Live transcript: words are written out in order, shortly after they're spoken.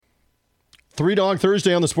Three Dog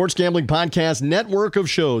Thursday on the Sports Gambling Podcast network of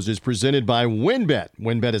shows is presented by WynnBET.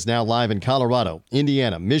 WynnBET is now live in Colorado,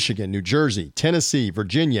 Indiana, Michigan, New Jersey, Tennessee,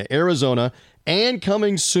 Virginia, Arizona, and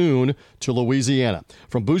coming soon to Louisiana.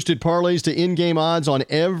 From boosted parlays to in-game odds on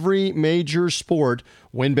every major sport,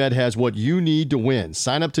 WynnBET has what you need to win.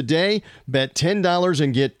 Sign up today, bet $10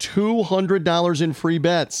 and get $200 in free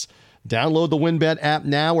bets. Download the WynnBET app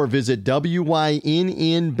now or visit wynnbet.com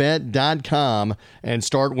and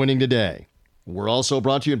start winning today. We're also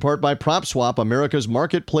brought to you in part by PropSwap, America's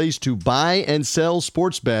marketplace to buy and sell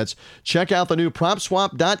sports bets. Check out the new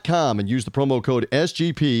PropSwap.com and use the promo code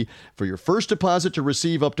SGP for your first deposit to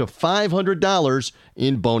receive up to $500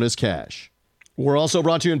 in bonus cash. We're also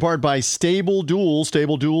brought to you in part by Stable Duel.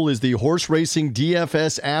 Stable Duel is the horse racing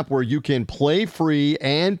DFS app where you can play free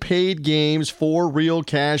and paid games for real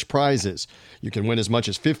cash prizes. You can win as much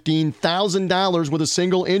as $15,000 with a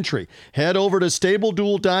single entry. Head over to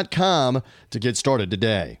StableDuel.com to get started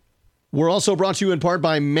today. We're also brought to you in part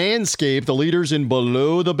by Manscaped, the leaders in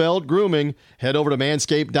below-the-belt grooming. Head over to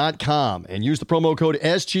Manscaped.com and use the promo code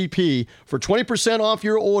SGP for 20% off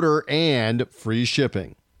your order and free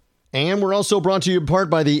shipping. And we're also brought to you in part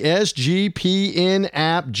by the SGPN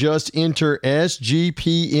app. Just enter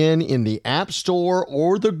SGPN in the App Store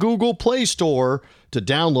or the Google Play Store to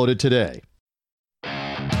download it today.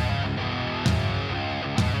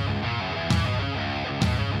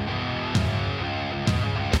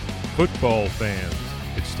 Football fans,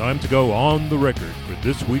 it's time to go on the record for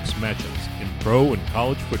this week's matchups in pro and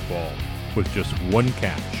college football with just one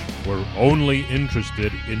catch. We're only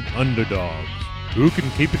interested in underdogs. Who can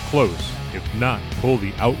keep it close, if not pull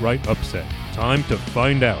the outright upset? Time to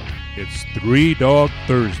find out. It's Three Dog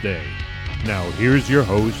Thursday. Now here's your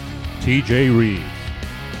host, TJ Reeves.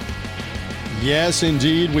 Yes,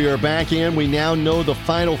 indeed. We are back in. We now know the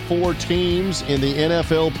final four teams in the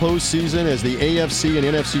NFL postseason as the AFC and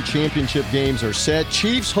NFC championship games are set.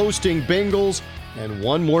 Chiefs hosting Bengals. And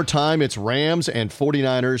one more time, it's Rams and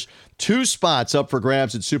 49ers. Two spots up for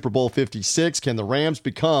grabs at Super Bowl 56. Can the Rams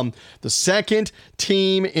become the second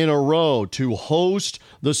team in a row to host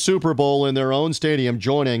the Super Bowl in their own stadium,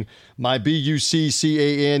 joining my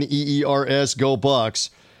BUCCANEERS Go Bucks?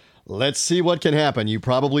 Let's see what can happen. You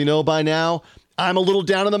probably know by now I'm a little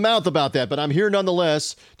down in the mouth about that, but I'm here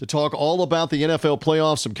nonetheless to talk all about the NFL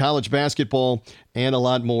playoffs, some college basketball, and a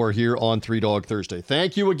lot more here on Three Dog Thursday.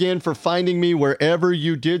 Thank you again for finding me wherever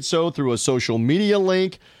you did so through a social media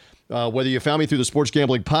link. Whether you found me through the Sports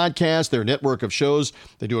Gambling Podcast, their network of shows,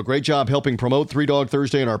 they do a great job helping promote Three Dog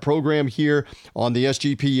Thursday in our program here on the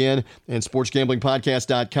SGPN and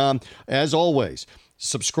SportsGamblingPodcast.com. As always,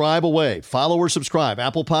 subscribe away. Follow or subscribe.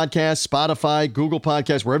 Apple Podcasts, Spotify, Google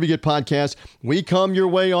Podcasts, wherever you get podcasts. We come your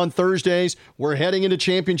way on Thursdays. We're heading into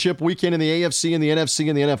championship weekend in the AFC and the NFC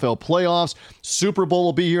and the NFL playoffs. Super Bowl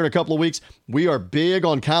will be here in a couple of weeks. We are big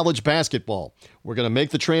on college basketball. We're going to make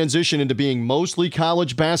the transition into being mostly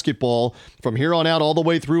college basketball from here on out all the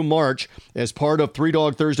way through March as part of Three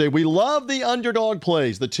Dog Thursday. We love the underdog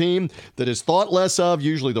plays, the team that is thought less of,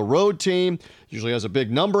 usually the road team, usually has a big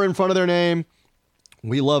number in front of their name.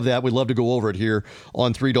 We love that. We love to go over it here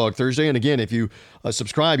on Three Dog Thursday. And again, if you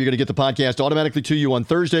subscribe, you're going to get the podcast automatically to you on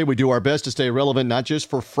Thursday. We do our best to stay relevant, not just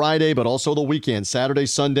for Friday, but also the weekend, Saturday,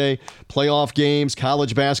 Sunday, playoff games,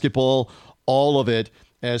 college basketball, all of it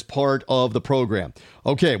as part of the program.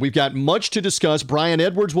 Okay, we've got much to discuss. Brian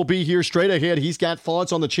Edwards will be here straight ahead. He's got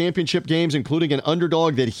thoughts on the championship games, including an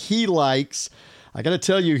underdog that he likes. I got to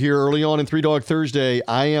tell you here early on in Three Dog Thursday,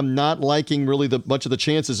 I am not liking really much of the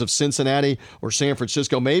chances of Cincinnati or San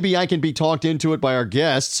Francisco. Maybe I can be talked into it by our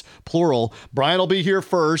guests, plural. Brian will be here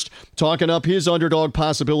first, talking up his underdog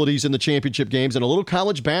possibilities in the championship games and a little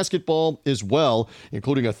college basketball as well,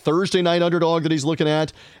 including a Thursday night underdog that he's looking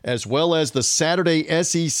at, as well as the Saturday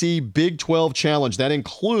SEC Big 12 Challenge. That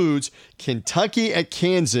includes Kentucky at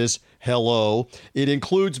Kansas. Hello. It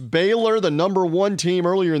includes Baylor, the number one team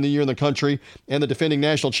earlier in the year in the country, and the defending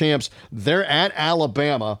national champs. They're at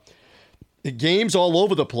Alabama. Games all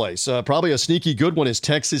over the place. Probably a sneaky good one is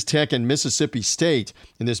Texas Tech and Mississippi State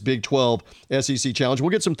in this Big 12 SEC Challenge. We'll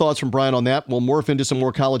get some thoughts from Brian on that. We'll morph into some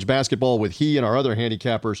more college basketball with he and our other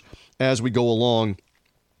handicappers as we go along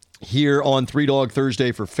here on Three Dog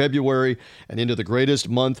Thursday for February and into the greatest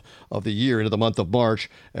month of the year, into the month of March,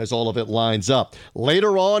 as all of it lines up.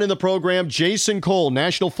 Later on in the program, Jason Cole,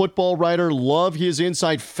 national football writer. Love his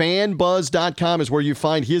insight. Fanbuzz.com is where you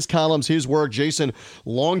find his columns, his work. Jason,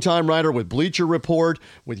 longtime writer with Bleacher Report,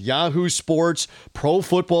 with Yahoo Sports, Pro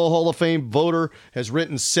Football Hall of Fame voter, has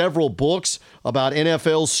written several books about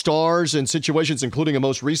NFL stars and situations, including a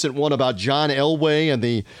most recent one about John Elway and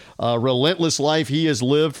the relentless life he has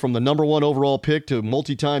lived from from the number 1 overall pick to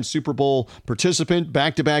multi-time Super Bowl participant,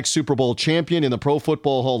 back-to-back Super Bowl champion in the Pro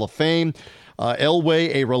Football Hall of Fame.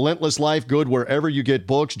 Elway, A Relentless Life, good wherever you get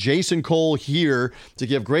books. Jason Cole here to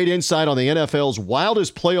give great insight on the NFL's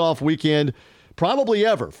wildest playoff weekend probably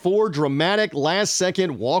ever. 4 dramatic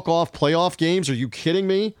last-second walk-off playoff games. Are you kidding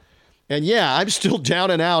me? And yeah, I'm still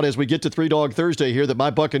down and out as we get to Three Dog Thursday here that my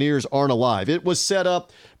Buccaneers aren't alive. It was set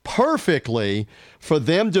up perfectly for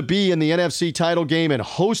them to be in the NFC title game and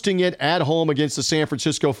hosting it at home against the San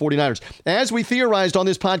Francisco 49ers. As we theorized on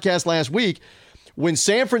this podcast last week, when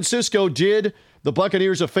San Francisco did the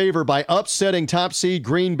Buccaneers a favor by upsetting top seed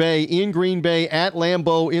Green Bay in Green Bay at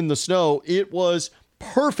Lambeau in the snow, it was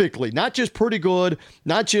perfectly, not just pretty good,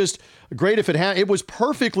 not just great if it had, it was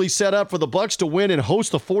perfectly set up for the Bucs to win and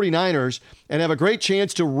host the 49ers and have a great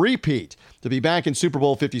chance to repeat, to be back in Super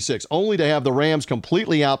Bowl 56, only to have the Rams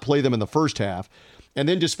completely outplay them in the first half. And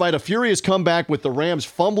then despite a furious comeback with the Rams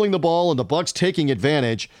fumbling the ball and the Bucs taking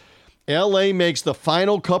advantage, LA makes the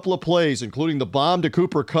final couple of plays, including the bomb to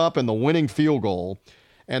Cooper Kupp and the winning field goal.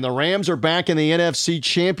 And the Rams are back in the NFC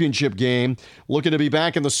Championship game, looking to be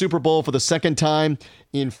back in the Super Bowl for the second time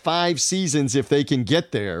in 5 seasons if they can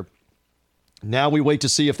get there. Now we wait to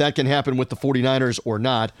see if that can happen with the 49ers or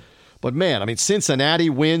not. But man, I mean, Cincinnati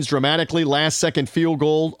wins dramatically, last-second field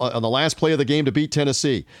goal on the last play of the game to beat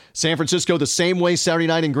Tennessee. San Francisco the same way Saturday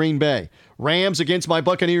night in Green Bay. Rams against my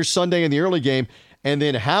Buccaneers Sunday in the early game. And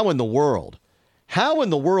then how in the world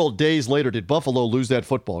days later did Buffalo lose that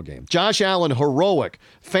football game? Josh Allen, heroic,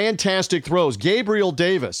 fantastic throws. Gabriel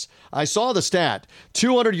Davis, I saw the stat,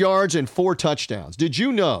 200 yards and 4 touchdowns. Did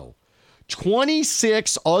you know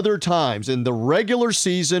 26 other times in the regular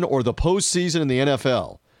season or the postseason in the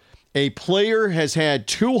NFL, a player has had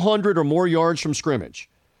 200 or more yards from scrimmage?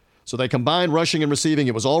 So they combined rushing and receiving.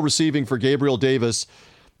 It was all receiving for Gabriel Davis,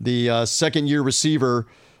 the second-year receiver,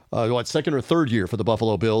 second or third year for the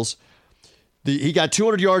Buffalo Bills. He got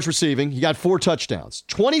 200 yards receiving. He got 4 touchdowns.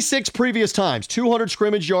 26 previous times, 200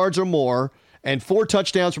 scrimmage yards or more, and 4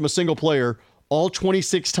 touchdowns from a single player, all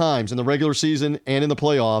 26 times in the regular season and in the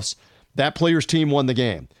playoffs. That player's team won the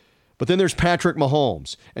game. But then there's Patrick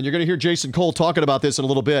Mahomes, and you're going to hear Jason Cole talking about this in a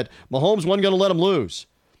little bit. Mahomes wasn't going to let him lose.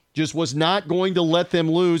 Just was not going to let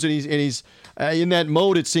them lose, and he's in that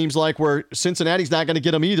mode, it seems like, where Cincinnati's not going to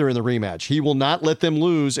get them either in the rematch. He will not let them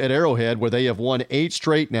lose at Arrowhead, where they have won 8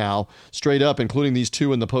 straight now, straight up, including these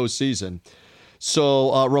 2 in the postseason.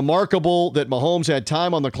 So remarkable that Mahomes had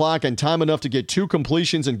time on the clock and time enough to get 2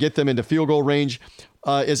 completions and get them into field goal range.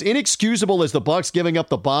 As inexcusable as the Bucs giving up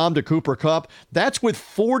the bomb to Cooper Kupp, that's with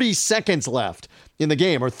 40 seconds left in the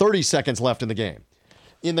game, or 30 seconds left in the game.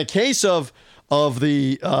 In the case of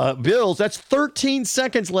the Bills, that's 13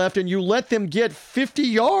 seconds left, and you let them get 50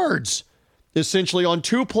 yards, essentially, on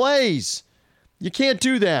 2 plays. You can't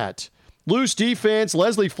do that. Loose defense,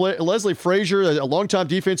 Leslie Frazier, a longtime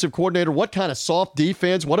defensive coordinator. What kind of soft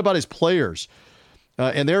defense? What about his players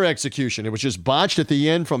and their execution? It was just botched at the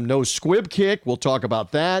end, from no squib kick, we'll talk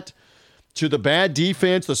about that, to the bad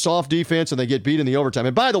defense, the soft defense, and they get beat in the overtime.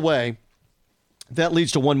 And by the way, that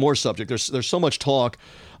leads to one more subject. There's so much talk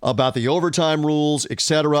about the overtime rules,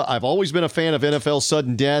 etc. I've always been a fan of NFL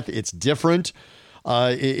sudden death. It's different.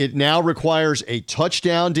 It now requires a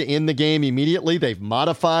touchdown to end the game immediately. They've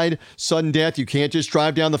modified sudden death. You can't just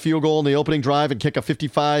drive down the field goal in the opening drive and kick a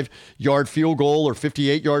 55-yard field goal or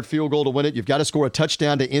 58-yard field goal to win it. You've got to score a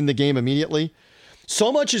touchdown to end the game immediately.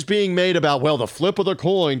 So much is being made about, well, the flip of the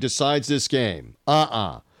coin decides this game.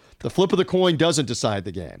 The flip of the coin doesn't decide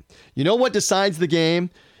the game. You know what decides the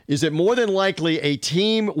game? Is that more than likely a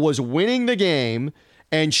team was winning the game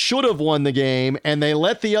and should have won the game, and they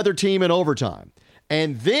let the other team in overtime.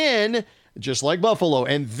 And then, just like Buffalo,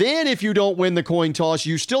 and then if you don't win the coin toss,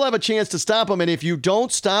 you still have a chance to stop them. And if you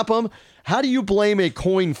don't stop them, how do you blame a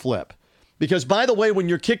coin flip? Because, by the way, when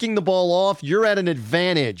you're kicking the ball off, you're at an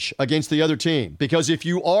advantage against the other team. Because if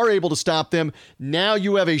you are able to stop them, now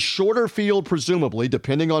you have a shorter field, presumably,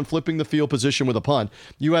 depending on flipping the field position with a punt.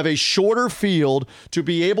 You have a shorter field to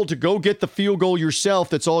be able to go get the field goal yourself.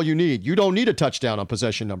 That's all you need. You don't need a touchdown on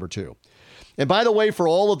possession number 2. And by the way, for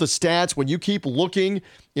all of the stats, when you keep looking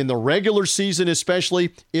in the regular season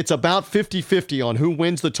especially, it's about 50-50 on who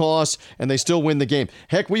wins the toss, and they still win the game.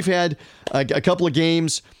 Heck, we've had a couple of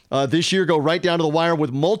games this year go right down to the wire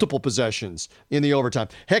with multiple possessions in the overtime.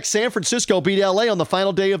 Heck, San Francisco beat LA on the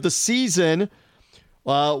final day of the season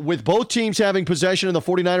with both teams having possession, and the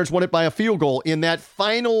 49ers won it by a field goal. In that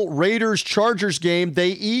final Raiders-Chargers game, they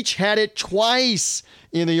each had it twice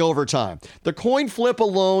in the overtime. The coin flip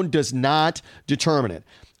alone does not determine it.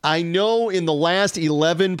 I know in the last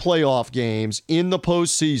 11 playoff games in the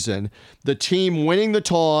postseason, the team winning the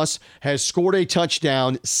toss has scored a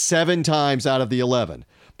touchdown 7 times out of the 11.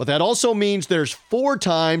 But that also means there's 4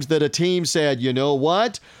 times that a team said, you know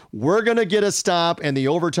what? We're going to get a stop, and the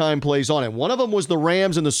overtime plays on it. One of them was the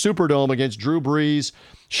Rams in the Superdome against Drew Brees,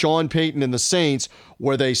 Sean Payton, and the Saints,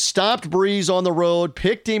 where they stopped Brees on the road,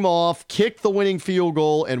 picked him off, kicked the winning field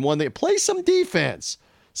goal, and won. They play some defense.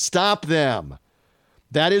 Stop them.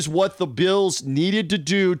 That is what the Bills needed to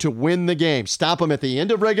do to win the game. Stop them at the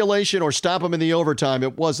end of regulation or stop them in the overtime.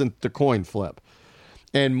 It wasn't the coin flip.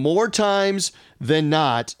 And more times than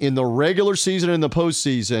not, in the regular season and the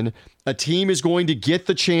postseason, a team is going to get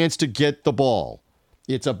the chance to get the ball.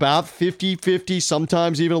 It's about 50-50,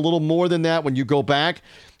 sometimes even a little more than that when you go back.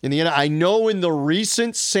 I know in the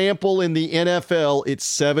recent sample in the NFL, it's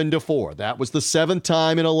 7-4. That was the 7th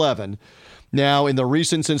time in 11. Now, in the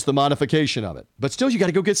recent since the modification of it. But still, you got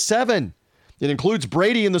to go get 7. It includes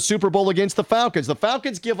Brady in the Super Bowl against the Falcons. The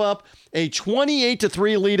Falcons give up a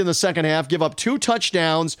 28-3 lead in the second half, give up 2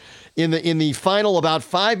 touchdowns in the final about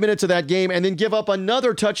 5 minutes of that game, and then give up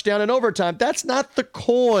another touchdown in overtime. That's not the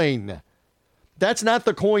coin. That's not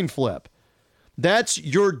the coin flip. That's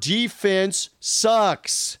your defense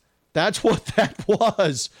sucks. That's what that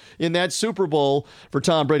was in that Super Bowl for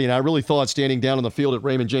Tom Brady. And I really thought standing down on the field at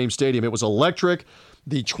Raymond James Stadium, it was electric.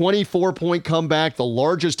 The 24-point comeback, the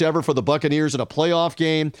largest ever for the Buccaneers in a playoff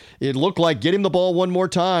game. It looked like get him the ball one more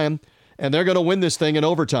time, and they're going to win this thing in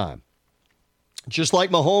overtime. Just like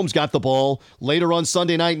Mahomes got the ball later on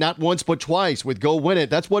Sunday night, not once but twice with go win it.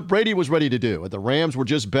 That's what Brady was ready to do. The Rams were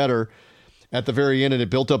just better at the very end, and it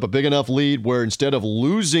built up a big enough lead where instead of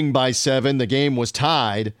losing by 7, the game was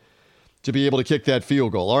tied to be able to kick that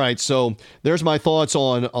field goal. All right, so there's my thoughts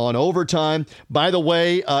on overtime. By the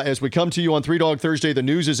way, as we come to you on 3 Dog Thursday, the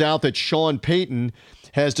news is out that Sean Payton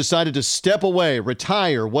has decided to step away,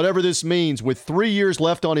 retire, whatever this means, with 3 years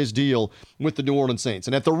left on his deal with the New Orleans Saints.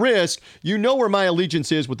 And at the risk, you know where my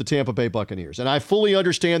allegiance is with the Tampa Bay Buccaneers. And I fully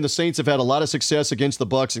understand the Saints have had a lot of success against the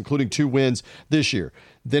Bucs, including 2 wins this year.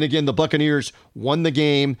 Then again, the Buccaneers won the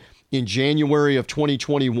game in January of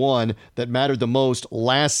 2021 that mattered the most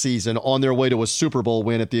last season on their way to a Super Bowl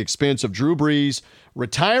win at the expense of Drew Brees,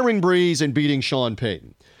 retiring Brees, and beating Sean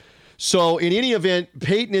Payton. So in any event,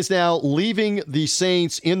 Payton is now leaving the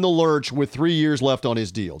Saints in the lurch with 3 years left on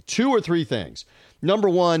his deal. 2 or 3 things. Number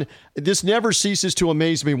one, this never ceases to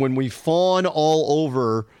amaze me when we fawn all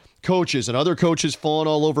over coaches and other coaches fawn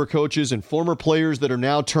all over coaches and former players that are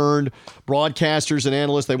now turned broadcasters and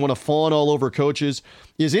analysts. They want to fawn all over coaches.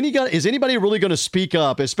 Is anybody really going to speak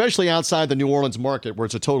up, especially outside the New Orleans market where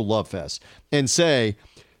it's a total love fest, and say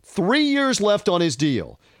 3 years left on his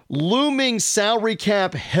deal, looming salary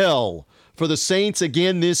cap hell for the Saints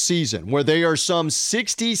again this season, where they are some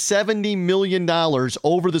 $60-70 million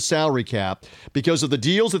over the salary cap because of the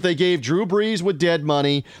deals that they gave Drew Brees with dead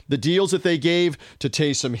money, the deals that they gave to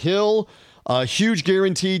Taysom Hill, a huge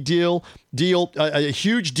guaranteed deal, a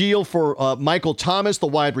huge deal for Michael Thomas, the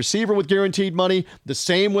wide receiver with guaranteed money, the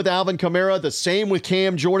same with Alvin Kamara, the same with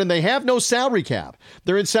Cam Jordan. They have no salary cap.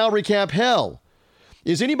 They're in salary cap hell.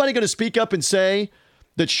 Is anybody going to speak up and say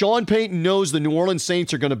that Sean Payton knows the New Orleans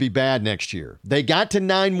Saints are going to be bad next year? They got to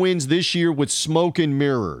 9 wins this year with smoke and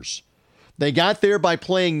mirrors. They got there by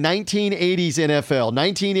playing 1980s NFL,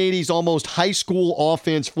 1980s almost high school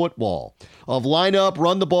offense football of line up,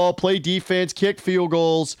 run the ball, play defense, kick field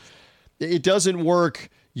goals. It doesn't work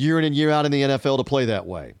year in and year out in the NFL to play that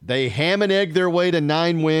way. They ham and egg their way to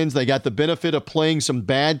 9 wins. They got the benefit of playing some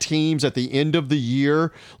bad teams at the end of the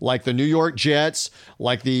year, like the New York Jets,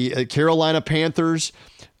 like the Carolina Panthers,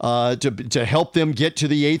 to help them get to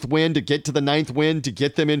the 8th win, to get to the 9th win, to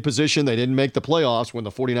get them in position. They didn't make the playoffs when the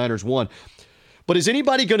 49ers won. But is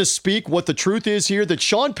anybody going to speak what the truth is here? That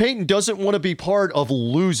Sean Payton doesn't want to be part of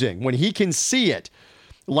losing when he can see it,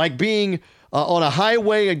 like being on a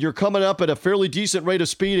highway and you're coming up at a fairly decent rate of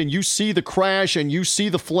speed and you see the crash and you see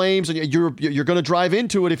the flames and you're going to drive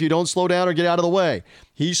into it if you don't slow down or get out of the way.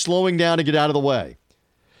 He's slowing down to get out of the way.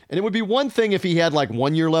 And it would be one thing if he had like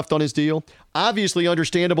 1 year left on his deal. Obviously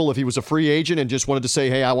understandable if he was a free agent and just wanted to say,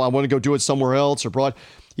 hey, I want to go do it somewhere else or broad.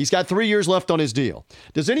 He's got 3 years left on his deal.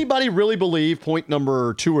 Does anybody really believe, point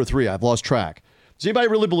number 2 or 3, I've lost track. Does anybody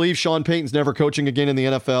really believe Sean Payton's never coaching again in the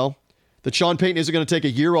NFL? That Sean Payton isn't going to take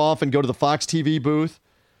a year off and go to the Fox TV booth,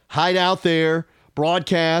 hide out there,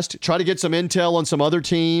 broadcast, try to get some intel on some other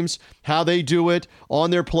teams, how they do it,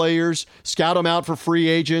 on their players, scout them out for free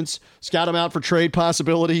agents, scout them out for trade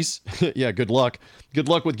possibilities. Yeah, good luck. Good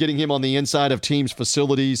luck with getting him on the inside of teams'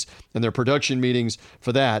 facilities and their production meetings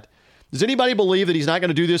for that. Does anybody believe that he's not going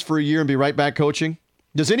to do this for a year and be right back coaching?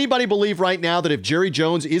 Does anybody believe right now that if Jerry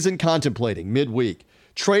Jones isn't contemplating midweek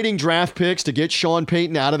trading draft picks to get Sean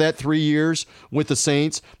Payton out of that 3 years with the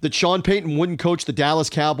Saints, that Sean Payton wouldn't coach the Dallas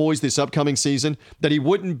Cowboys this upcoming season, that he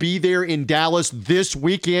wouldn't be there in Dallas this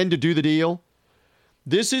weekend to do the deal?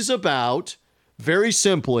 This is about, very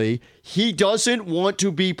simply, he doesn't want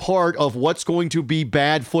to be part of what's going to be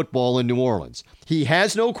bad football in New Orleans. He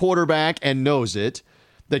has no quarterback and knows it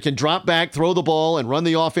that can drop back, throw the ball, and run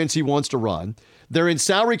the offense he wants to run. They're in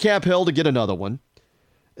salary cap hell to get another one.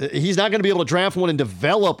 He's not going to be able to draft one and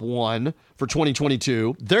develop one for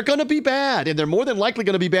 2022. They're going to be bad, and they're more than likely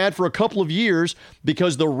going to be bad for a couple of years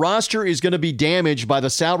because the roster is going to be damaged by the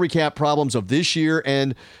salary cap problems of this year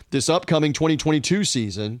and this upcoming 2022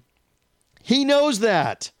 season. He knows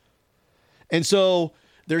that. And so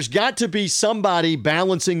there's got to be somebody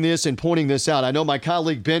balancing this and pointing this out. I know my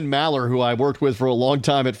colleague Ben Maller, who I worked with for a long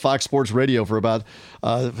time at Fox Sports Radio for about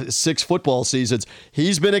 6 football seasons,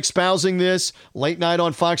 he's been espousing this late night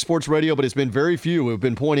on Fox Sports Radio, but it's been very few who have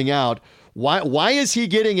been pointing out why is he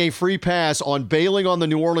getting a free pass on bailing on the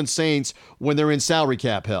New Orleans Saints when they're in salary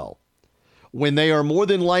cap hell, when they are more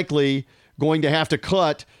than likely going to have to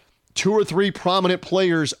cut 2 or 3 prominent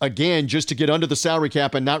players again just to get under the salary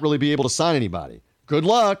cap and not really be able to sign anybody. Good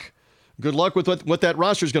luck. Good luck with what that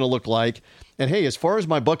roster is going to look like. And hey, as far as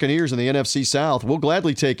my Buccaneers in the NFC South, we'll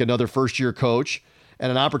gladly take another first-year coach and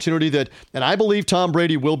an opportunity and I believe Tom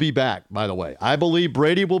Brady will be back, by the way. I believe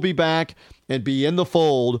Brady will be back and be in the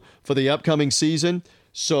fold for the upcoming season.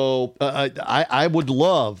 So I would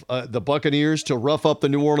love the Buccaneers to rough up the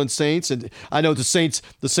New Orleans Saints. And I know the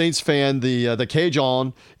Saints fan, the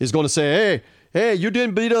Cajun, is going to say, hey, you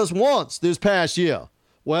didn't beat us once this past year.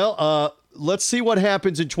 Well, let's see what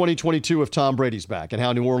happens in 2022 if Tom Brady's back and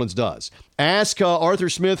how New Orleans does. Ask Arthur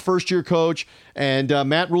Smith, first-year coach, and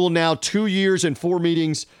Matt Rule now 2 years and 4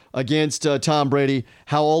 meetings against Tom Brady,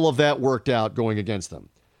 how all of that worked out going against them.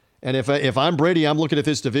 And if I'm Brady, I'm looking at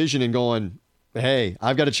this division and going, hey,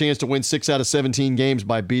 I've got a chance to win 6 out of 17 games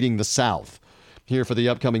by beating the South here for the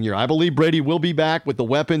upcoming year. I believe Brady will be back with the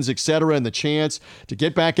weapons, et cetera, and the chance to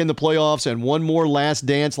get back in the playoffs and one more last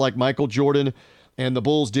dance like Michael Jordan and the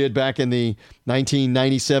Bulls did back in the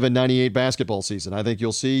 1997-98 basketball season. I think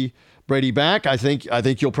you'll see Brady back. I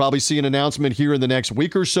think you'll probably see an announcement here in the next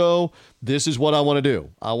week or so. This is what I want to do.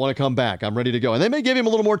 I want to come back. I'm ready to go. And they may give him a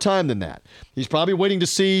little more time than that. He's probably waiting to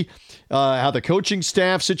see how the coaching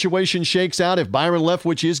staff situation shakes out. If Byron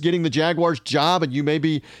Leftwich is getting the Jaguars job, and you may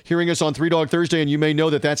be hearing us on 3 Dog Thursday, and you may know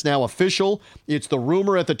that that's now official. It's the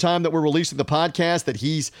rumor at the time that we're releasing the podcast that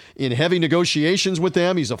he's in heavy negotiations with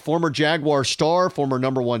them. He's a former Jaguar star, former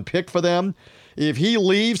number 1 pick for them. If he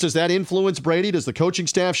leaves, does that influence Brady? Does the coaching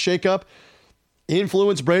staff shake up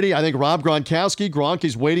influence Brady? I think Rob Gronkowski, Gronk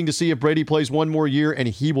is waiting to see if Brady plays one more year, and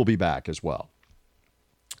he will be back as well.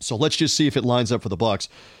 So let's just see if it lines up for the Bucs.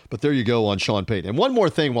 But there you go on Sean Payton. And one more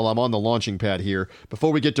thing while I'm on the launching pad here,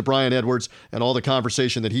 before we get to Brian Edwards and all the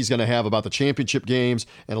conversation that he's going to have about the championship games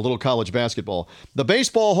and a little college basketball. The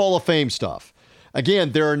Baseball Hall of Fame stuff.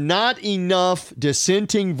 Again, there are not enough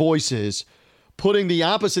dissenting voices putting the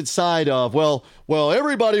opposite side of, well,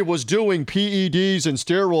 everybody was doing PEDs and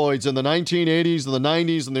steroids in the 1980s and the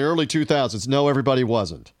 90s and the early 2000s. No, everybody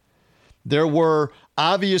wasn't. There were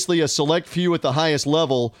obviously a select few at the highest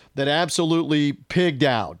level that absolutely pigged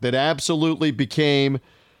out, that absolutely became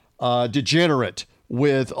degenerate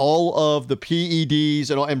with all of the PEDs.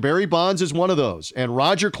 And Barry Bonds is one of those. And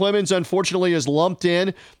Roger Clemens, unfortunately, is lumped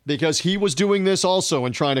in because he was doing this also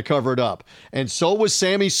and trying to cover it up. And so was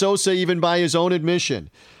Sammy Sosa, even by his own admission.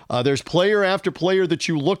 There's player after player that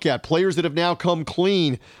you look at, players that have now come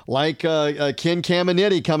clean, like Ken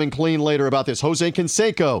Caminiti coming clean later about this, Jose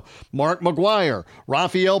Canseco, Mark McGwire,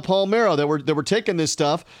 Rafael Palmeiro, that were taking this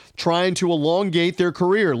stuff, trying to elongate their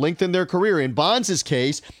career, lengthen their career. In Bonds'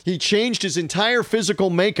 case, he changed his entire physical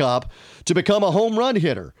makeup to become a home run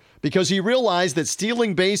hitter, because he realized that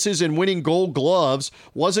stealing bases and winning Gold Gloves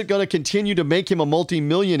wasn't going to continue to make him a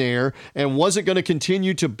multimillionaire and wasn't going to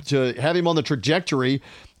continue to have him on the trajectory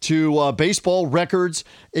to baseball records,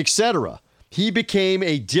 etc. He became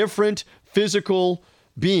a different physical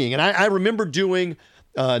being. And I remember doing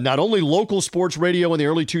not only local sports radio in the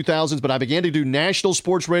early 2000s, but I began to do national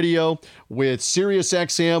sports radio with Sirius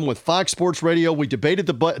XM, with Fox Sports Radio. We debated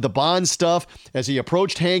the Bond stuff as he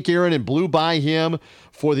approached Hank Aaron and blew by him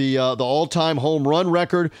for the all-time home run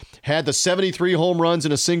record, had the 73 home runs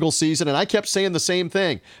in a single season, and I kept saying the same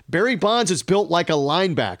thing. Barry Bonds is built like a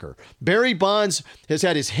linebacker. Barry Bonds has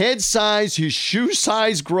had his head size, his shoe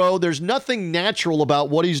size grow. There's nothing natural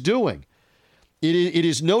about what he's doing. It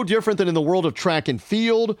is no different than in the world of track and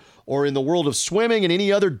field or in the world of swimming and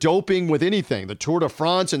any other doping with anything, the Tour de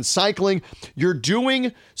France and cycling. You're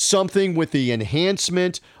doing something with the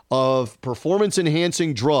enhancement of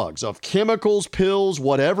performance-enhancing drugs, of chemicals, pills,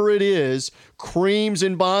 whatever it is, creams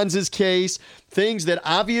in Bonds' case, things that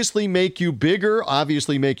obviously make you bigger,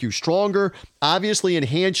 obviously make you stronger, obviously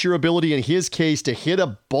enhance your ability, in his case, to hit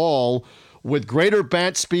a ball with greater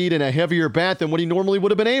bat speed and a heavier bat than what he normally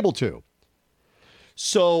would have been able to.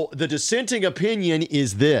 So the dissenting opinion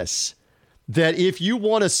is this, that if you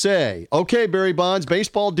want to say, okay, Barry Bonds,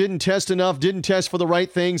 baseball didn't test enough, didn't test for the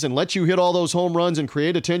right things and let you hit all those home runs and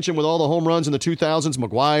create attention with all the home runs in the 2000s,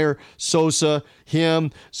 McGwire, Sosa,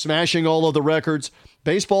 him, smashing all of the records.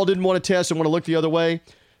 Baseball didn't want to test and want to look the other way.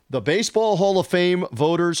 The Baseball Hall of Fame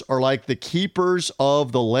voters are like the keepers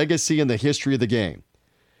of the legacy and the history of the game.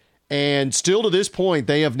 And still to this point,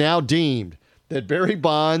 they have now deemed that Barry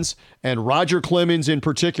Bonds and Roger Clemens in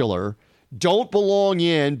particular don't belong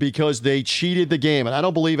in because they cheated the game. And I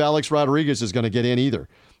don't believe Alex Rodriguez is going to get in either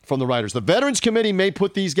from the writers. The Veterans Committee may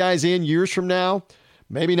put these guys in years from now.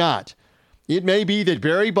 Maybe not. It may be that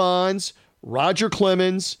Barry Bonds, Roger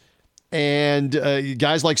Clemens, and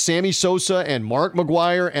guys like Sammy Sosa and Mark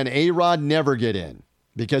McGwire and A-Rod never get in.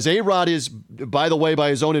 Because A-Rod is, by the way, by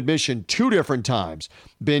his own admission, 2 different times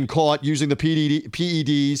been caught using the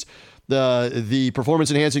PEDs, the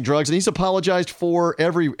performance-enhancing drugs, and he's apologized for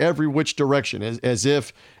every which direction, as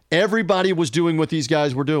if everybody was doing what these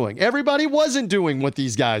guys were doing. Everybody wasn't doing what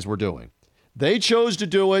these guys were doing. They chose to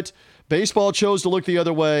do it. Baseball chose to look the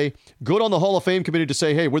other way. Good on the Hall of Fame committee to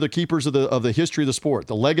say, hey, we're the keepers of the history of the sport,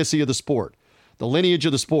 the legacy of the sport, the lineage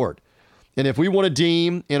of the sport. And if we want to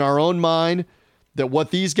deem in our own mind that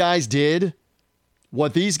what these guys did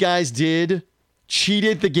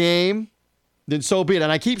cheated the game, then so be it.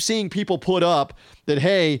 And I keep seeing people put up that,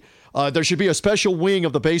 hey, there should be a special wing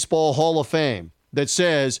of the Baseball Hall of Fame that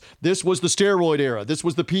says this was the steroid era, this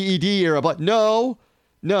was the PED era. But no,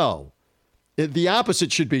 the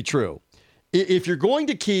opposite should be true. If you're going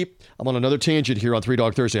to keep, I'm on another tangent here on Three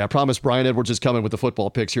Dog Thursday. I promise Brian Edwards is coming with the football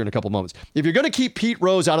picks here in a couple moments. If you're going to keep Pete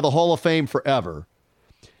Rose out of the Hall of Fame forever,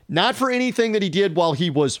 not for anything that he did while he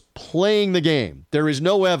was playing the game. There is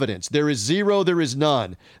no evidence. There is zero, there is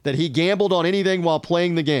none, that he gambled on anything while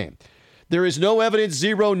playing the game. There is no evidence,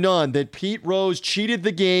 zero, none, that Pete Rose cheated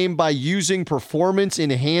the game by using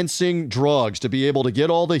performance-enhancing drugs to be able to get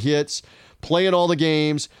all the hits, play in all the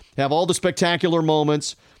games, have all the spectacular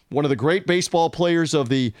moments. One of the great baseball players of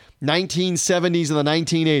the 1970s and the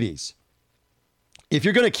 1980s. If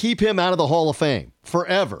you're going to keep him out of the Hall of Fame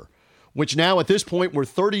forever, which now at this point we're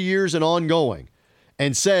 30 years and ongoing,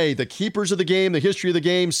 and say the keepers of the game, the history of the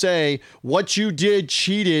game say what you did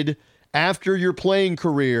cheated after your playing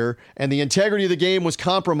career and the integrity of the game was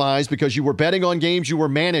compromised because you were betting on games you were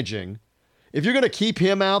managing. If you're going to keep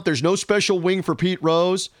him out, there's no special wing for Pete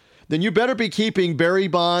Rose, then you better be keeping Barry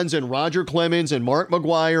Bonds and Roger Clemens and Mark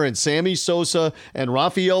McGwire and Sammy Sosa and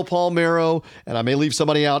Rafael Palmeiro, and I may leave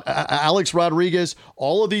somebody out, Alex Rodriguez,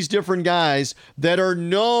 all of these different guys that are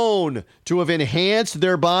known to have enhanced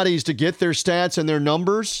their bodies to get their stats and their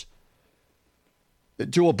numbers,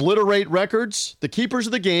 to obliterate records. The keepers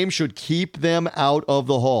of the game should keep them out of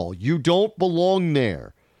the Hall. You don't belong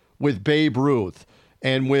there with Babe Ruth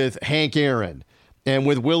and with Hank Aaron and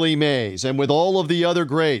with Willie Mays, and with all of the other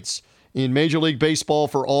greats in Major League Baseball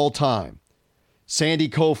for all time. Sandy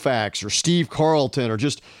Koufax or Steve Carlton, or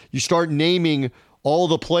just you start naming all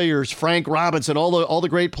the players, Frank Robinson, all the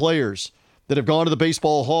great players that have gone to the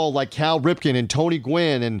Baseball Hall, like Cal Ripken and Tony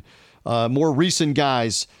Gwynn, and more recent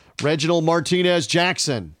guys, Reginald Martinez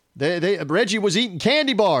Jackson. Reggie was eating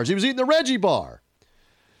candy bars. He was eating the Reggie bar.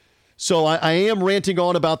 So I am ranting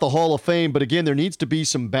on about the Hall of Fame, but again, there needs to be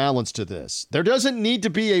some balance to this. There doesn't need to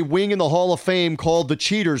be a wing in the Hall of Fame called the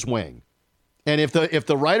Cheaters Wing. And if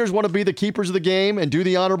the writers want to be the keepers of the game and do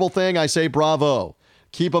the honorable thing, I say bravo.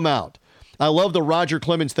 Keep them out. I love the Roger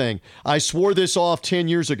Clemens thing. I swore this off 10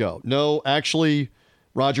 years ago. No, actually,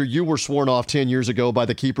 Roger, you were sworn off 10 years ago by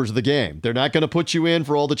the keepers of the game. They're not going to put you in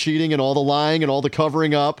for all the cheating and all the lying and all the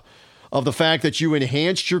covering up of the fact that you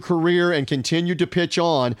enhanced your career and continued to pitch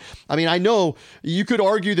on. I mean, I know you could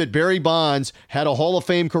argue that Barry Bonds had a Hall of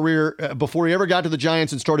Fame career before he ever got to the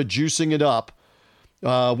Giants and started juicing it up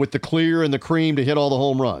with the clear and the cream to hit all the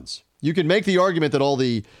home runs. You can make the argument that all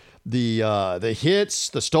the hits,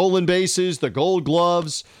 the stolen bases, the gold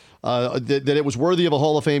gloves, that it was worthy of a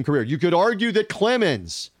Hall of Fame career. You could argue that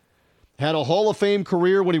Clemens had a Hall of Fame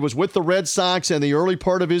career when he was with the Red Sox and the early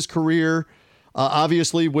part of his career,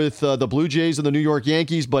 obviously with the Blue Jays and the New York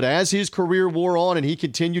Yankees. But as his career wore on and he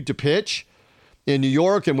continued to pitch, in New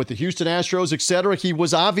York and with the Houston Astros, etc. He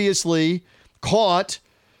was obviously caught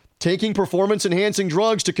taking performance-enhancing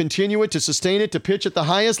drugs to continue it, to sustain it, to pitch at the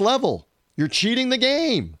highest level. You're cheating the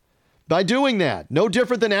game by doing that. No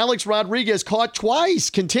different than Alex Rodriguez, caught twice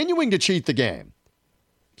continuing to cheat the game.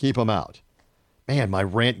 Keep him out. Man, my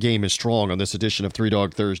rant game is strong on this edition of Three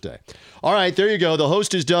Dog Thursday. All right, there you go. The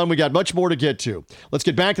host is done. We got much more to get to. Let's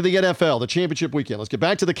get back to the NFL, the championship weekend. Let's get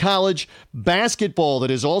back to the college basketball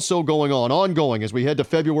that is also ongoing as we head to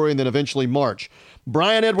February and then eventually March.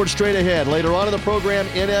 Brian Edwards straight ahead. Later on in the program,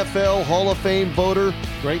 NFL Hall of Fame voter,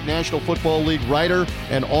 great National Football League writer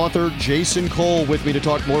and author Jason Cole with me to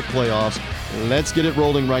talk more playoffs. Let's get it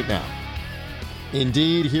rolling right now.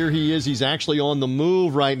 Indeed, here he is. He's actually on the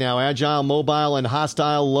move right now. Agile, mobile, and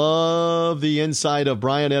hostile. Love the insight of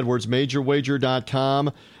Brian Edwards,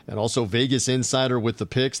 MajorWager.com, and also Vegas Insider with the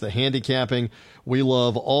picks, the handicapping. We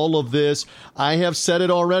love all of this. I have said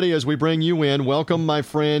it already as we bring you in. Welcome, my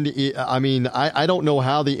friend. I don't know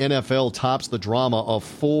how the NFL tops the drama of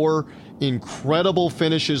 4 incredible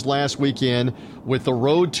finishes last weekend with the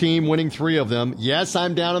road team winning 3 of them. Yes,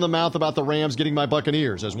 I'm down in the mouth about the Rams getting my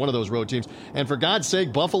Buccaneers as one of those road teams. And for God's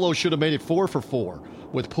sake, Buffalo should have made it 4 for 4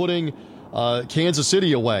 with putting Kansas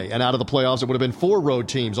City away and out of the playoffs. It would have been 4 road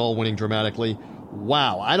teams all winning dramatically.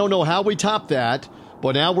 Wow. I don't know how we top that,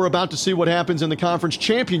 but now we're about to see what happens in the conference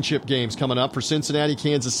championship games coming up for Cincinnati,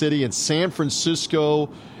 Kansas City, and San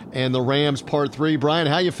Francisco and the Rams part 3. Brian,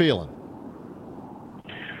 how you feeling?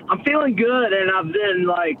 I'm feeling good, and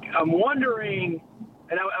I'm wondering,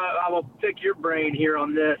 and I will pick your brain here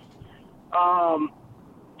on this.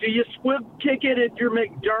 Do you squib kick it if you're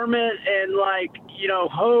McDermott and,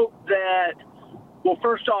 hope that, well,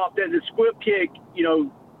 first off, that the squib kick,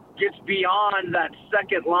 gets beyond that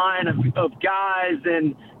second line of guys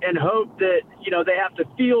and hope that, they have to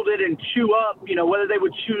field it and chew up, whether they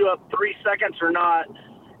would chew up 3 seconds or not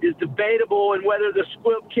is debatable, and whether the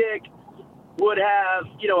squib kick would have,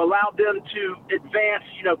 allowed them to advance,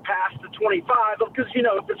 past the 25. Because,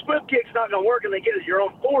 if the squib kick's not going to work and they get it at your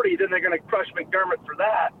own 40, then they're going to crush McDermott for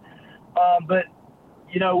that. But,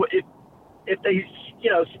 if they,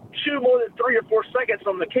 shoot more than 3 or 4 seconds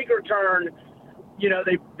on the kick return,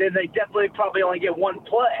 they definitely probably only get 1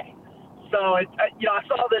 play. So, I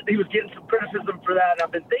saw that he was getting some criticism for that, and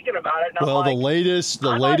I've been thinking about it. And well, the latest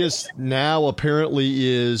now apparently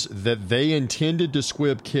is that they intended to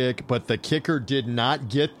squib kick, but the kicker did not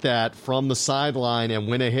get that from the sideline and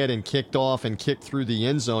went ahead and kicked off and kicked through the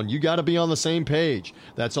end zone. You got to be on the same page.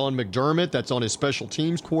 That's on McDermott. That's on his special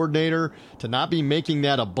teams coordinator to not be making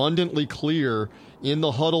that abundantly clear in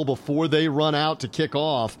the huddle before they run out to kick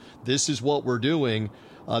off. This is what we're doing.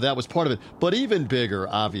 That was part of it. But even bigger,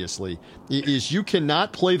 obviously, is you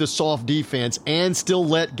cannot play the soft defense and still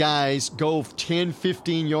let guys go 10,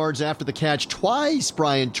 15 yards after the catch. Twice,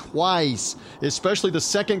 Brian, twice. Especially the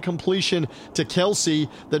second completion to Kelsey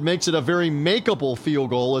that makes it a very makeable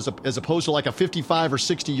field goal as opposed to like a 55 or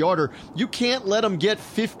 60-yarder. You can't let them get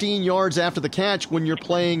 15 yards after the catch when you're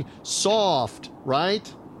playing soft,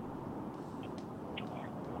 right?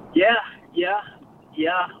 Yeah.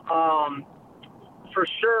 For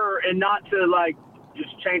sure, and not to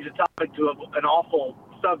just change the topic to an awful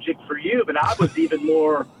subject for you, but I was even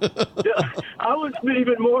more,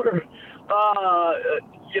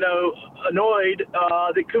 annoyed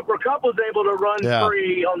that Cooper Kupp was able to run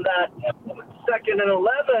free on that 2nd and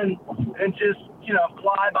 11 and just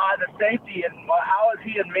fly by the safety. And how is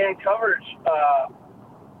he in man coverage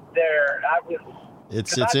there?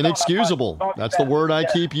 It's inexcusable. That's the word I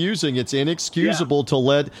keep using. It's inexcusable to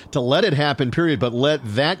let it happen, period. But let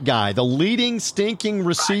that guy, the leading stinking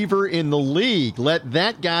receiver in the league, let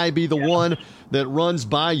that guy be the one that runs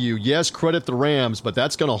by you. Yes, credit the Rams, but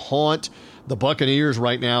that's going to haunt the Buccaneers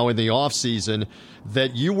right now in the offseason,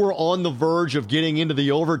 that you were on the verge of getting into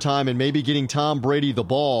the overtime and maybe getting Tom Brady the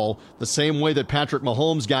ball the same way that Patrick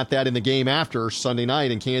Mahomes got that in the game after Sunday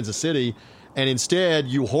night in Kansas City. And instead,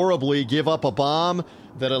 you horribly give up a bomb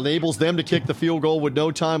that enables them to kick the field goal with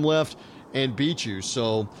no time left and beat you.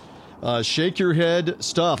 So shake your head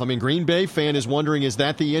stuff. I mean, Green Bay fan is wondering, is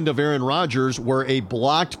that the end of Aaron Rodgers, where a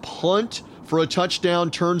blocked punt for a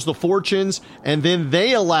touchdown turns the fortunes, and then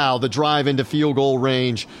they allow the drive into field goal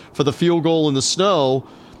range for the field goal in the snow?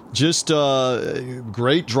 Just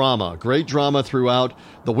great drama throughout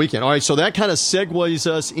the weekend. All right, so that kind of segues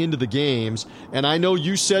us into the games. And I know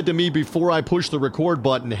you said to me before I pushed the record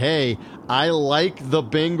button, hey, I like the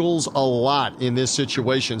Bengals a lot in this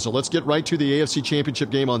situation. So let's get right to the AFC Championship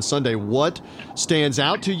game on Sunday. What stands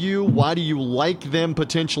out to you? Why do you like them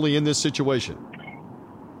potentially in this situation?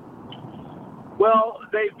 Well,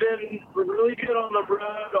 they've been really good on the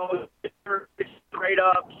road.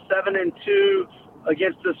 up 7-2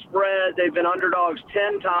 against the spread. They've been underdogs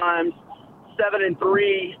 10 times,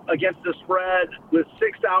 7-3 against the spread with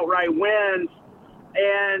 6 outright wins.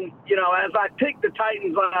 And, you know, as I picked the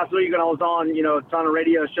Titans last week and I was on, you know, a ton of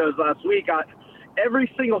radio shows last week,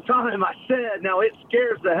 every single time I said, now it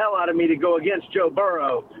scares the hell out of me to go against Joe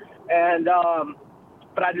Burrow. And,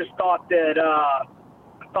 but I just thought that,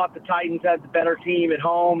 the Titans had the better team at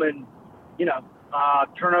home, and, you know,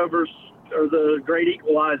 turnovers are the great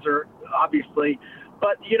equalizer, obviously.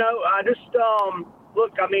 But, you know, I just,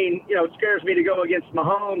 look, I mean, you know, it scares me to go against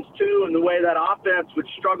Mahomes, too, and the way that offense, which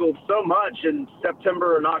struggled so much in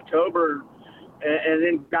September and October, and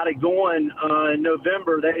then got it going in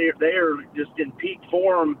November. They are just in peak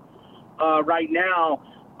form right now.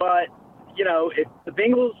 But, you know, if the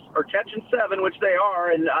Bengals are catching 7, which they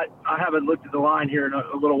are, and I haven't looked at the line here in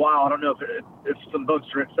a little while. I don't know if some books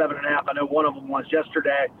are at 7.5. I know one of them was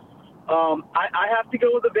yesterday. I have to go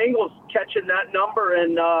with the Bengals catching that number.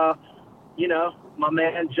 And, you know, my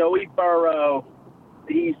man Joey Burrow,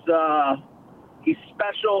 he's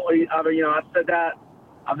special. You know, I said that.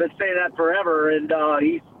 I've been saying that forever, and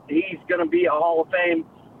he's going to be a Hall of Fame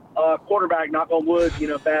quarterback, knock on wood, you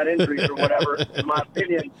know, bad injuries or whatever, in my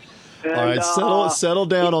opinion. And, all right, settle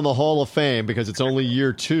down on the Hall of Fame, because it's only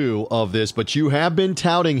year 2 of this, but you have been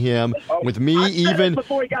touting him with me even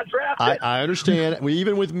before he got drafted. I understand.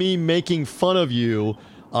 Even with me making fun of you,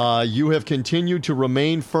 you have continued to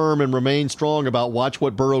remain firm and remain strong about watch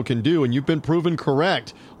what Burrow can do, and you've been proven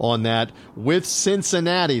correct on that with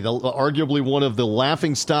Cincinnati, arguably one of the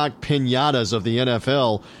laughingstock piñatas of the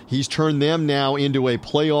NFL. He's turned them now into a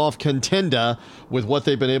playoff contender with what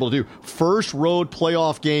they've been able to do. First road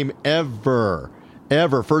playoff game ever.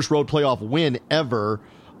 First road playoff win ever.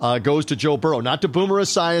 Goes to Joe Burrow, not to Boomer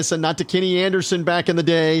Esiason, not to Kenny Anderson back in the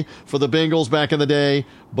day for the Bengals back in the day,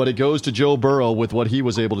 but it goes to Joe Burrow with what he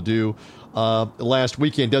was able to do last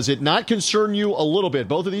weekend. Does it not concern you a little bit?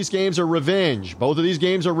 Both of these games are revenge. Both of these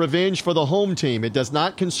games are revenge for the home team. It does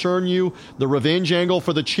not concern you, the revenge angle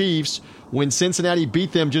for the Chiefs, when Cincinnati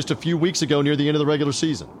beat them just a few weeks ago near the end of the regular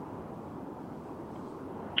season?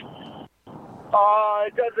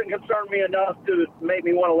 It doesn't concern me enough to make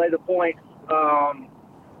me want to lay the point.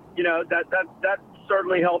 You know, that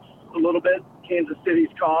certainly helps a little bit Kansas City's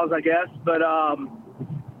cause, I guess. But,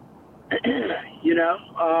 you know,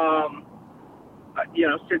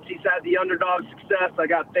 since he's had the underdog success, I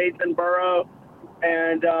got faith in Burrow,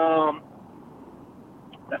 and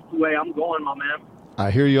that's the way I'm going, my man.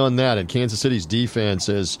 I hear you on that. And Kansas City's defense,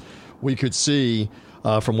 as we could see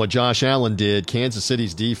from what Josh Allen did, Kansas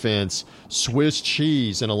City's defense, Swiss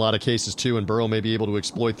cheese in a lot of cases too, and Burrow may be able to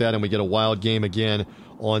exploit that, and we get a wild game again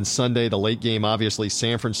on Sunday. The late game, obviously,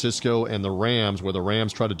 San Francisco and the Rams, where the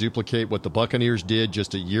Rams try to duplicate what the Buccaneers did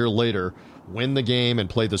just a year later, win the game and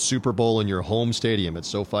play the Super Bowl in your home stadium at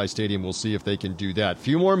SoFi Stadium. We'll see if they can do that.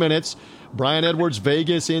 Few more minutes. Brian Edwards,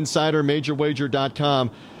 Vegas Insider,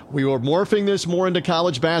 MajorWager.com. We are morphing this more into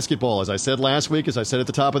college basketball. As I said last week, as I said at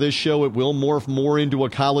the top of this show, it will morph more into a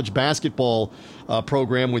college basketball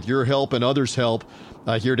program with your help and others' help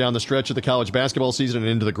here down the stretch of the college basketball season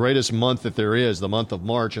and into the greatest month that there is, the month of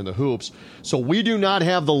March in the hoops. So we do not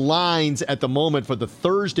have the lines at the moment for the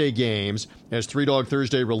Thursday games as Three Dog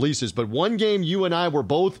Thursday releases. But one game you and I were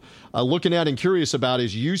both looking at and curious about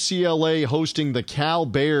is UCLA hosting the Cal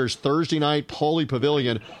Bears Thursday night, Pauley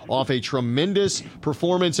Pavilion, off a tremendous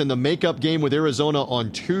performance in the makeup game with Arizona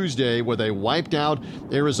on Tuesday, where they wiped out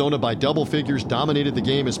Arizona by double figures, dominated the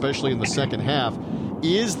game, especially in the second half.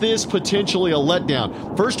 Is this potentially a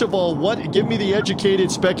letdown? First of all, give me the educated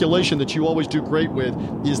speculation that you always do great with.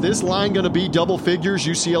 Is this line going to be double figures,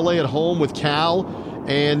 UCLA at home with Cal?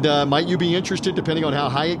 And might you be interested, depending on how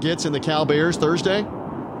high it gets in the Cal Bears Thursday?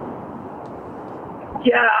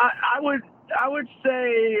 Yeah, I would say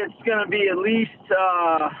it's going to be at least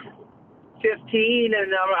 15,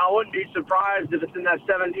 and I wouldn't be surprised if it's in that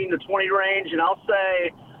 17 to 20 range. And I'll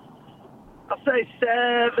say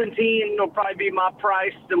 17 will probably be my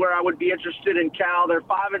price to where I would be interested in Cal. They're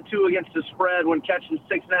 5-2 against the spread when catching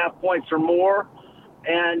 6.5 points or more,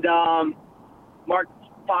 and Mark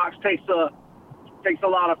Fox takes a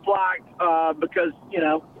lot of flack because he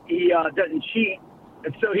doesn't cheat,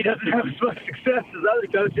 and so he doesn't have as much success as other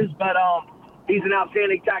coaches. But he's an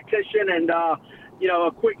outstanding tactician, and a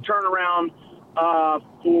quick turnaround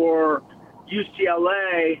for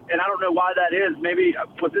UCLA, and I don't know why that is. Maybe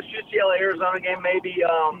was this UCLA-Arizona game? Maybe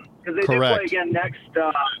because they Correct. do play again next.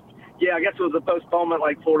 I guess it was a postponement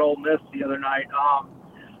like Florida Ole Miss the other night.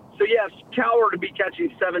 So yes, Cal were to be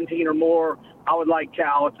catching 17 or more, I would like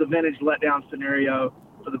Cal. It's a vintage letdown scenario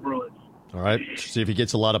for the Bruins. All right, see if he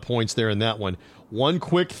gets a lot of points there in that one. One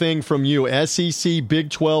quick thing from you. SEC Big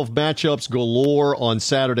 12 matchups galore on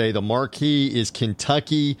Saturday. The marquee is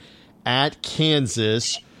Kentucky at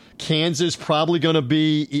Kansas. Kansas probably going to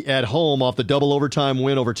be at home off the double overtime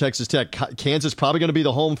win over Texas Tech. Kansas probably going to be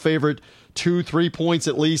the home favorite, 2-3 points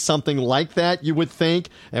at least, something like that, you would think.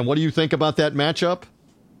 And what do you think about that matchup?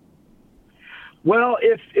 Well,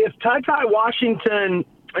 if Ty Washington,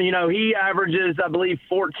 he averages, I believe,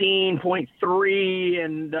 14.3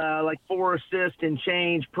 and like 4 assists and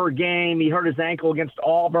change per game. He hurt his ankle against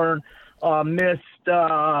Auburn, missed,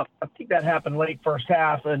 I think that happened late first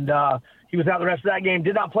half, and he was out the rest of that game.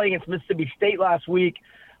 Did not play against Mississippi State last week.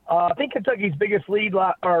 I think Kentucky's biggest lead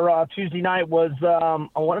Tuesday night was, I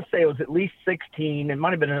want to say it was at least 16. It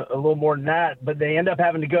might have been a little more than that, but they end up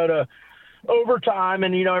having to go to overtime,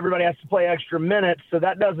 and everybody has to play extra minutes, so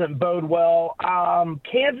that doesn't bode well.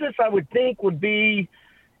 Kansas, I would think, would be,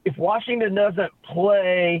 if Washington doesn't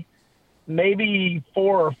play, maybe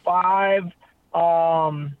 4 or 5.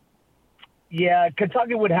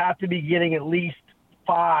 Kentucky would have to be getting at least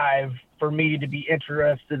 5 for me to be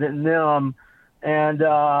interested in them, and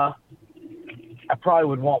I probably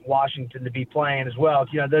would want Washington to be playing as well.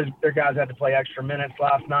 Their guys had to play extra minutes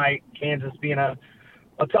last night. Kansas being a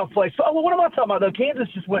tough place. So, what am I talking about, though? Kansas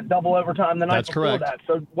just went double overtime the night before that.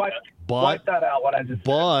 So wipe that out, what I just said.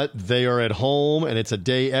 But they are at home, and it's a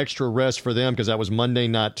day extra rest for them because that was Monday,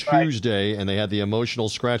 not Tuesday, and they had the emotional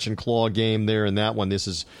scratch and claw game there in that one. This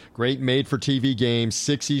is great made-for-TV game,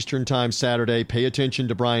 6 Eastern time Saturday. Pay attention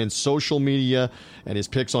to Brian's social media and his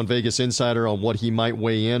picks on Vegas Insider on what he might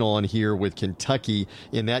weigh in on here with Kentucky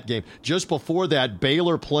in that game. Just before that,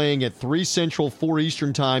 Baylor playing at 3 Central, 4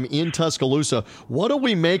 Eastern time in Tuscaloosa. What do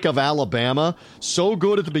we make of Alabama? So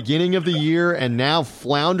good at the beginning of the year and now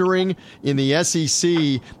floundering in the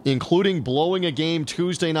SEC, including blowing a game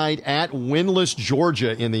Tuesday night at winless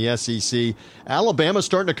Georgia in the SEC. Alabama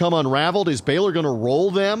starting to come unraveled. Is Baylor going to roll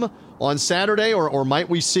them on Saturday, or might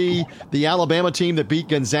we see the Alabama team that beat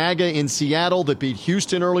Gonzaga in Seattle, that beat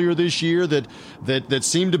Houston earlier this year, that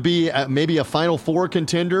seemed to be maybe a Final Four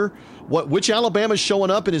contender? Which Alabama's showing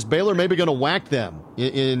up, and is Baylor maybe going to whack them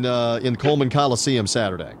in Coleman Coliseum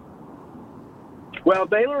Saturday? Well,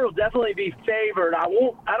 Baylor will definitely be favored. I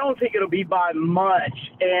don't think it'll be by much,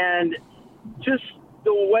 and just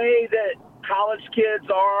the way that college kids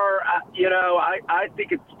are, I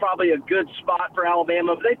think it's probably a good spot for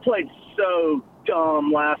Alabama. But they played so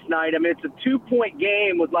dumb last night. I mean, it's a 2-point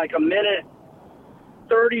game with like a minute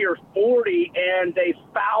 30 or 40, and they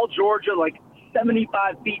fouled Georgia like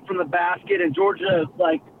 75 feet from the basket, and Georgia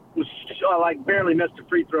was barely missed a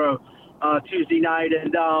free throw Tuesday night,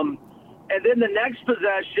 and then the next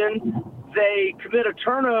possession they commit a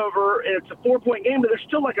turnover, and it's a 4-point game, but there's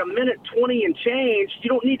still like a minute 20 and change. You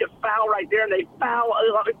don't need to foul right there, and they foul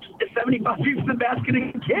 75 feet from the basket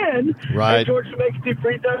again. Right. And Georgia makes 2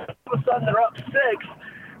 free throws. All of a sudden they're up 6,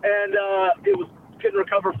 and couldn't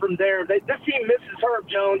recover from there. This team misses Herb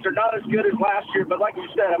Jones. They're not as good as last year, but like you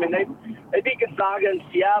said, I mean, they beat Gonzaga in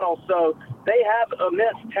Seattle, so they have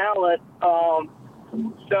immense talent.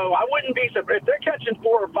 So I wouldn't be surprised. If they're catching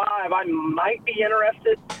 4 or 5, I might be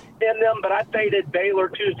interested in them, but I faded Baylor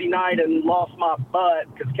Tuesday night and lost my butt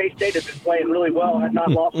because K-State has been playing really well. I had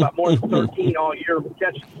not lost by more than 13 all year,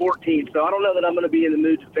 catching 14. So I don't know that I'm going to be in the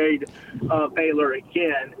mood to fade Baylor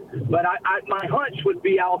again. But my hunch would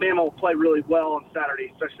be Alabama will play really well on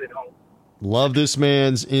Saturday, especially at home. Love this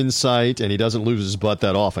man's insight, and he doesn't lose his butt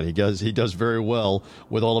that often. He does very well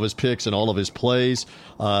with all of his picks and all of his plays.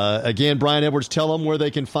 Again, Brian Edwards, tell them where they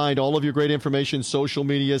can find all of your great information, social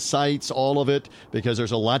media, sites, all of it, because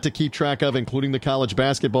there's a lot to keep track of, including the college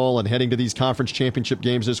basketball and heading to these conference championship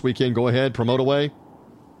games this weekend. Go ahead, promote away.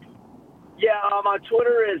 Yeah, my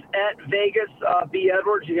Twitter is @Vegas B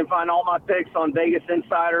Edwards. You can find all my picks on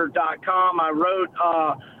VegasInsider.com. I wrote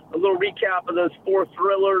a little recap of those 4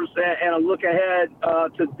 thrillers and a look ahead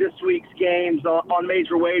to this week's games on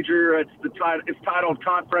Major Wager. It's titled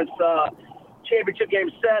Conference Championship Game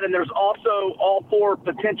Set, and there's also all 4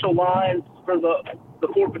 potential lines for the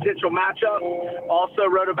 4 potential matchups. Also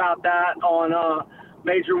wrote about that on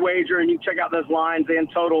Major Wager, and you can check out those lines and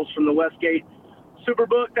totals from the Westgate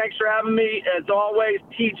Superbook. Thanks for having me, as always,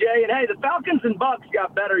 TJ. And hey, the Falcons and Bucks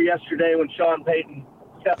got better yesterday when Sean Payton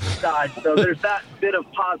stepped aside. So there's that bit of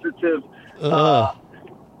positive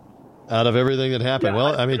out of everything that happened. Yeah,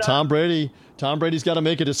 well, I mean, Tom Brady's got to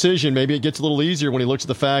make a decision. Maybe it gets a little easier when he looks at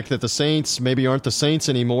the fact that the Saints maybe aren't the Saints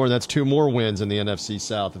anymore. And that's 2 more wins in the NFC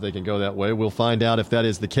South if they can go that way. We'll find out if that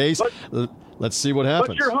is the case. Let's see what happens.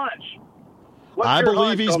 What's your hunch? I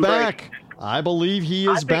believe he's back. I believe he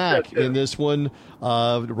is back so in this one.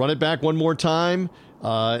 Run it back one more time.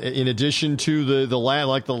 In addition to the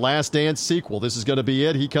Last Dance sequel, this is going to be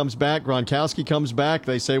it. He comes back. Gronkowski comes back.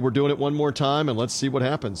 They say we're doing it one more time, and let's see what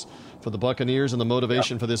happens for the Buccaneers and the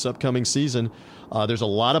motivation for this upcoming season. There's a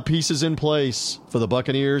lot of pieces in place for the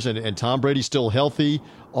Buccaneers, and Tom Brady's still healthy.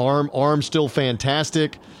 Arm still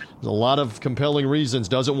fantastic. There's a lot of compelling reasons.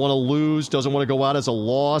 Doesn't want to lose. Doesn't want to go out as a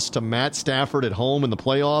loss to Matt Stafford at home in the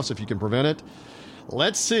playoffs if you can prevent it.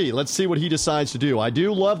 Let's see what he decides to do. I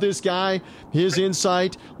do love this guy, his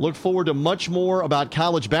insight. Look forward to much more about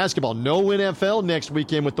college basketball. No NFL next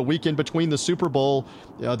weekend with the weekend between the Super Bowl,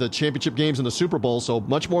 the championship games and the Super Bowl. So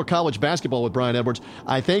much more college basketball with Brian Edwards.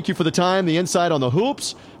 I thank you for the time, the insight on the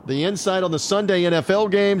hoops, the insight on the Sunday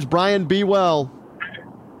NFL games. Brian, be well.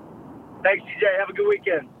 Thanks, TJ. Have a good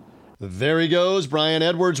weekend. There he goes, Brian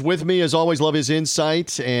Edwards with me. As always, love his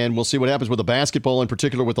insight, and we'll see what happens with the basketball, in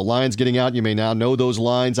particular with the lines getting out. You may now know those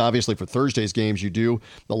lines. Obviously, for Thursday's games, you do.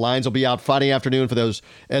 The lines will be out Friday afternoon for those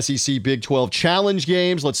SEC Big 12 Challenge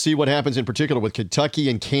games. Let's see what happens in particular with Kentucky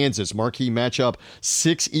and Kansas. Marquee matchup,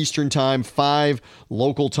 6 Eastern time, 5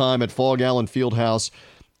 local time at Fog Allen Fieldhouse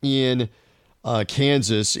in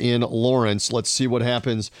Kansas in Lawrence. Let's see what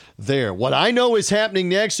happens there. What I know is happening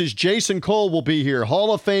next is Jason Cole will be here.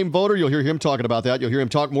 Hall of Fame voter. You'll hear him talking about that. You'll hear him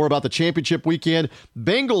talk more about the championship weekend.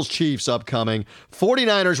 Bengals Chiefs upcoming.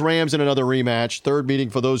 49ers Rams in another rematch. Third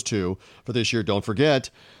meeting for those two for this year. Don't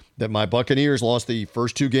forget that my Buccaneers lost the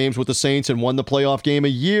first 2 games with the Saints and won the playoff game a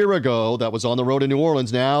year ago. That was on the road in New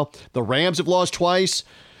Orleans. Now the Rams have lost twice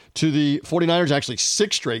to the 49ers, actually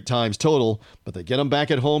 6 straight times total, but they get them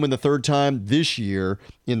back at home in the 3rd time this year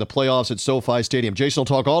in the playoffs at SoFi Stadium. Jason will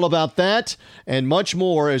talk all about that and much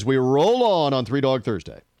more as we roll on Three Dog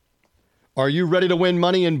Thursday. Are you ready to win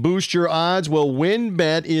money and boost your odds? Well,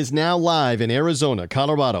 WynnBET is now live in Arizona,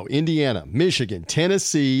 Colorado, Indiana, Michigan,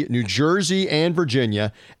 Tennessee, New Jersey, and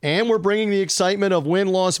Virginia. And we're bringing the excitement of Wynn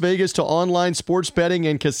Las Vegas to online sports betting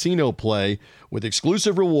and casino play with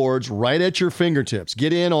exclusive rewards right at your fingertips.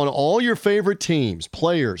 Get in on all your favorite teams,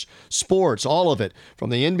 players, sports, all of it, from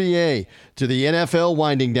the NBA to the NFL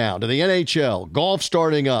winding down, to the NHL, golf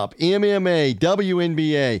starting up, MMA,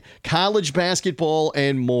 WNBA, college basketball,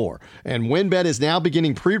 and more. And WynnBET is now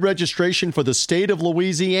beginning pre-registration for the state of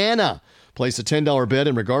Louisiana. Place a $10 bet,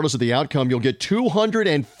 and regardless of the outcome, you'll get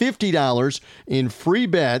 $250 in free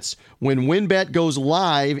bets when WynnBET goes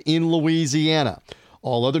live in Louisiana.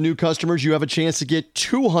 All other new customers, you have a chance to get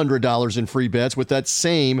 $200 in free bets with that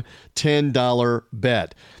same $10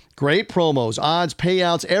 bet. Great promos, odds,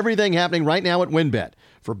 payouts, everything happening right now at WynnBET.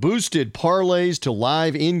 For boosted parlays to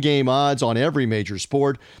live in-game odds on every major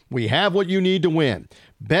sport, we have what you need to win.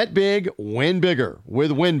 Bet big, win bigger with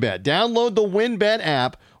WynnBET. Download the WynnBET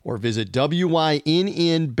app or visit WYNNBet.com.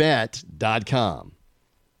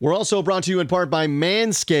 We're also brought to you in part by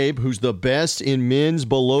Manscaped, who's the best in men's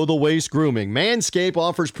below-the-waist grooming. Manscaped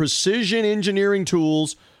offers precision engineering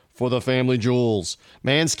tools for the family jewels.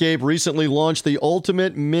 Manscaped recently launched the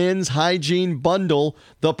Ultimate Men's Hygiene Bundle,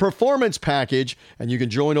 the Performance Package, and you can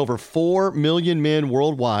join over 4 million men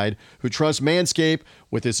worldwide who trust Manscaped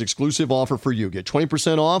with this exclusive offer for you. Get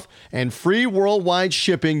 20% off and free worldwide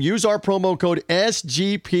shipping. Use our promo code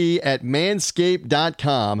SGP at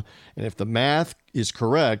manscaped.com. And if the math is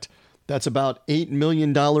correct, that's about $8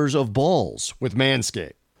 million of balls with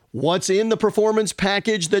Manscaped. What's in the Performance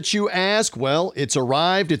Package that you ask? Well, it's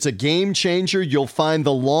arrived. It's a game changer. You'll find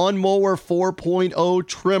the Lawnmower 4.0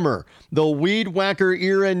 trimmer, the Weed Whacker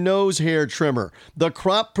ear and nose hair trimmer, the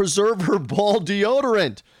Crop Preserver ball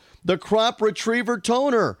deodorant, the Crop Retriever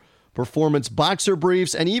toner, Performance boxer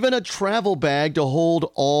briefs, and even a travel bag to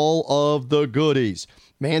hold all of the goodies.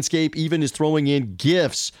 Manscaped even is throwing in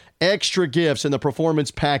gifts, extra gifts in the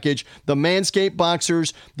Performance Package, the Manscaped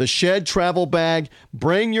Boxers, the Shed Travel Bag.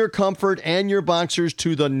 Bring your comfort and your boxers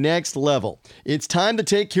to the next level. It's time to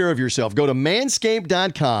take care of yourself. Go to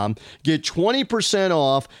manscaped.com, get 20%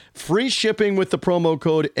 off, free shipping with the promo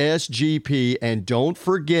code SGP, and don't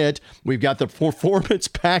forget, we've got the Performance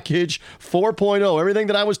Package 4.0. Everything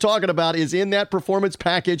that I was talking about is in that Performance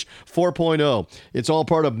Package 4.0. It's all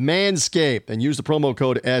part of Manscaped, and use the promo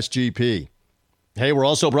code SGP. Hey, we're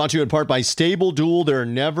also brought to you in part by Stable Duel. There are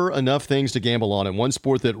never enough things to gamble on, and one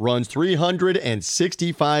sport that runs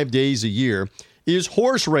 365 days a year is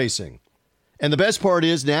horse racing. And the best part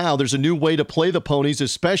is now there's a new way to play the ponies,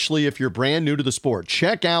 especially if you're brand new to the sport.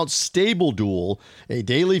 Check out Stable Duel, a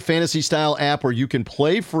daily fantasy-style app where you can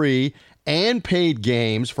play free and paid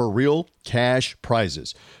games for real cash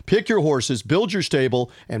prizes. Pick your horses, build your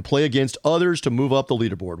stable, and play against others to move up the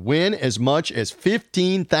leaderboard. Win as much as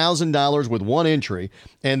 $15,000 with one entry.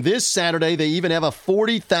 And this Saturday, they even have a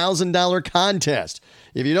 $40,000 contest.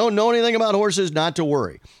 If you don't know anything about horses, not to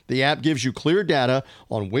worry. The app gives you clear data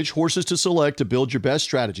on which horses to select to build your best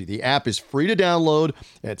strategy. The app is free to download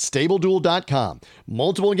at StableDuel.com.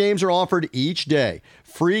 Multiple games are offered each day.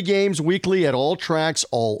 Free games weekly at all tracks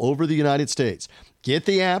all over the United States. Get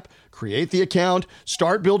the app, create the account,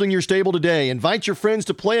 start building your stable today. Invite your friends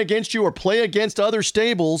to play against you or play against other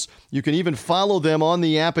stables. You can even follow them on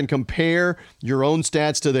the app and compare your own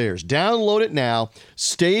stats to theirs. Download it now,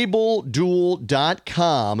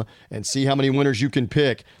 StableDuel.com, and see how many winners you can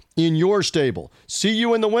pick in your stable. See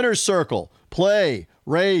you in the winner's circle. Play,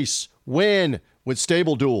 race, win with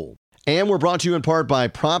Stable Duel. And we're brought to you in part by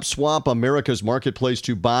PropSwap, America's marketplace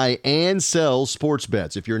to buy and sell sports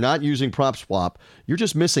bets. If you're not using PropSwap, you're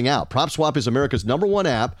just missing out. PropSwap is America's #1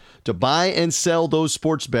 app to buy and sell those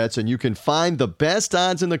sports bets, and you can find the best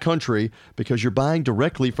odds in the country because you're buying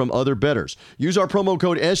directly from other bettors. Use our promo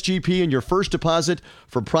code SGP, and your first deposit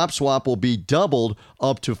from PropSwap will be doubled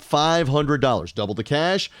up to $500. Double the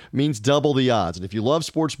cash means double the odds. And if you love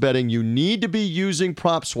sports betting, you need to be using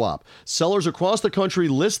PropSwap. Sellers across the country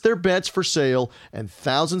list their bets for sale, and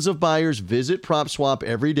thousands of buyers visit PropSwap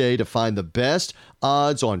every day to find the best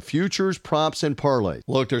odds on futures, props, and parlays.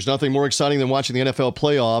 Look, there's nothing more exciting than watching the NFL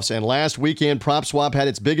playoffs, and last weekend, PropSwap had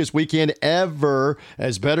its biggest weekend ever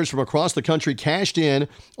as bettors from across the country cashed in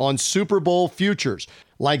on Super Bowl futures.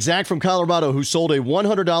 Like Zach from Colorado, who sold a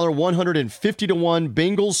 $100 150-1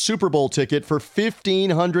 Bengals Super Bowl ticket for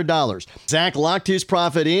 $1,500. Zach locked his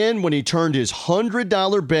profit in when he turned his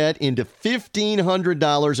 $100 bet into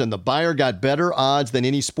 $1,500, and the buyer got better odds than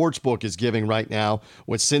any sportsbook is giving right now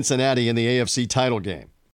with Cincinnati in the AFC title game.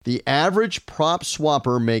 The average prop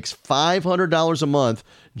swapper makes $500 a month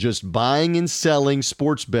just buying and selling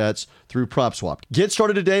sports bets through PropSwap. Get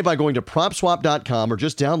started today by going to PropSwap.com or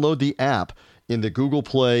just download the app in the Google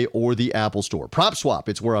Play or the Apple Store. PropSwap,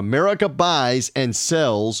 it's where America buys and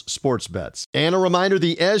sells sports bets. And a reminder,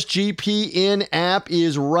 the SGPN app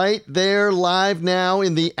is right there live now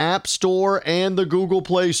in the App Store and the Google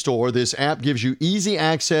Play Store. This app gives you easy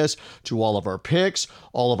access to all of our picks,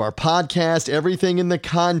 all of our podcasts, everything in the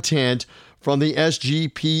content from the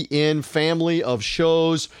SGPN family of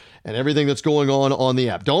shows and everything that's going on the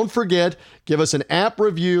app. Don't forget, give us an app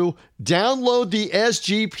review. Download the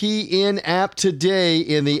SGPN app today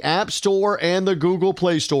in the App Store and the Google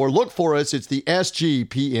Play Store. Look for us. It's the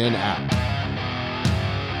SGPN app.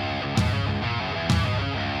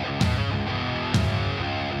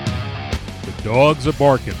 The dogs are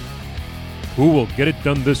barking. Who will get it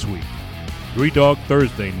done this week? Three Dog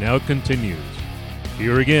Thursday now continues.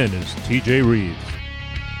 Here again is TJ Reeves.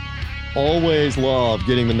 Always love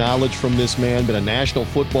getting the knowledge from this man. Been a National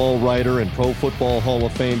Football writer and Pro Football Hall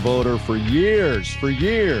of Fame voter for years. He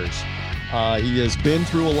has been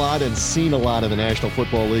through a lot and seen a lot in the National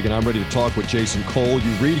Football League, and I'm ready to talk with Jason Cole.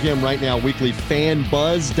 You read him right now weekly,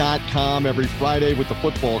 fanbuzz.com, every Friday with the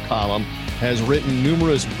football column. Has written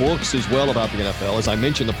numerous books as well about the NFL. As I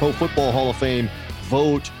mentioned, the Pro Football Hall of Fame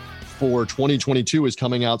vote for 2022 is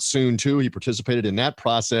coming out soon, too. He participated in that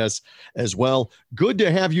process as well. Good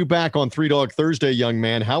to have you back on Three Dog Thursday, young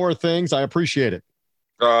man. How are things? I appreciate it.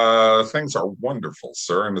 Things are wonderful,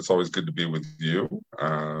 sir, and it's always good to be with you.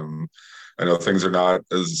 I know things are not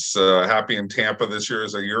as happy in Tampa this year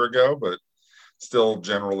as a year ago, but still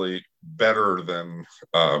generally better than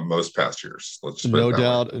most past years. No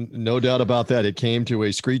doubt about that. It came to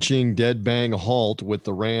a screeching dead bang halt with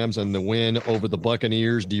the Rams and the win over the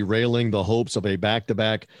Buccaneers, derailing the hopes of a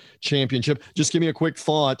back-to-back championship. Just give me a quick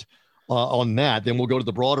thought on that. Then we'll go to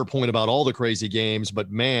the broader point about all the crazy games. But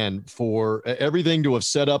man, for everything to have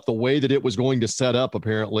set up the way that it was going to set up,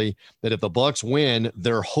 apparently, that if the Bucs win,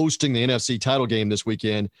 they're hosting the NFC title game this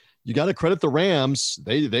weekend. You got to credit the Rams.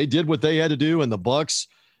 They did what they had to do, and the Bucs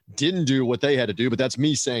didn't do what they had to do. But that's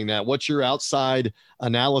me saying that. What's your outside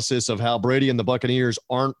analysis of how Brady and the Buccaneers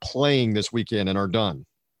aren't playing this weekend and are done?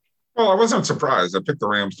 Well, I wasn't surprised. I picked the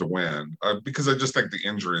Rams to win because I just think the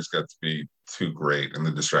injuries got to be too great and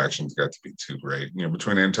the distractions got to be too great. You know,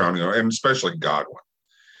 between Antonio and especially Godwin.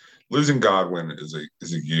 Losing Godwin is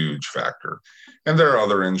a huge factor, and there are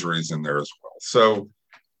other injuries in there as well. So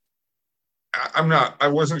I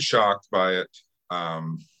wasn't shocked by it.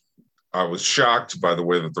 I was shocked by the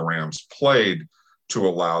way that the Rams played to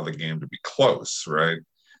allow the game to be close, right?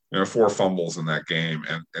 4 fumbles in that game,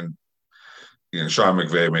 and Sean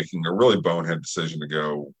McVay making a really bonehead decision to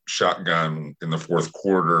go shotgun in the fourth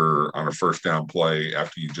quarter on a first down play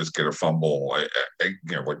after you just get a fumble.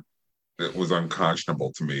 it was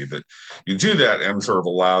unconscionable to me that you do that and sort of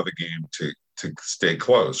allow the game to stay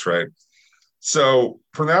close, right? So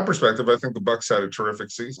from that perspective, I think the Bucks had a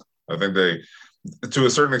terrific season. I think they, to a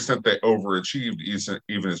certain extent, they overachieved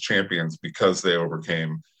even as champions because they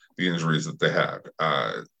overcame the injuries that they had.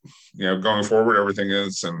 Going forward, everything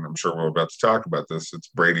is, and I'm sure we're about to talk about this, it's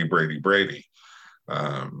Brady, Brady, Brady.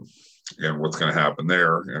 And what's going to happen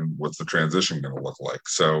there and what's the transition going to look like.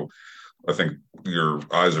 So I think your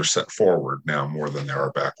eyes are set forward now more than they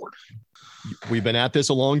are backward. We've been at this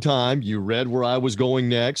a long time. You read where I was going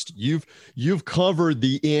next. You've covered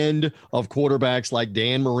the end of quarterbacks like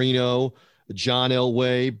Dan Marino, John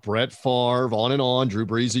Elway, Brett Favre, on and on, Drew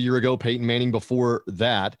Brees a year ago, Peyton Manning before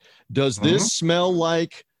that. Does this smell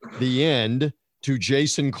like the end to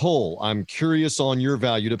Jason Cole? I'm curious on your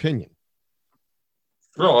valued opinion.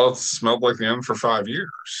 Well, it smelled like the end for 5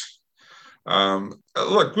 years.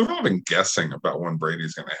 Look, we've all been guessing about when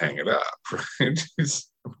Brady's going to hang it up. Right?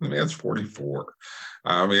 The man's 44.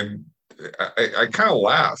 I mean, I kind of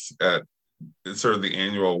laugh at sort of the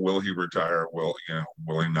annual, will he retire? Will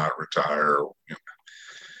he not retire?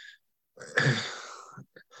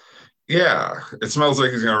 Yeah, it smells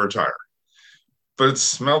like he's going to retire. But it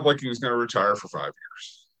smelled like he was going to retire for 5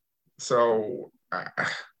 years. So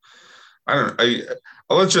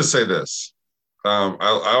let's just say this.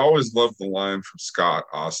 I always loved the line from Scott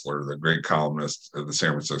Ostler, the great columnist of the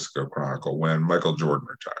San Francisco Chronicle, when Michael Jordan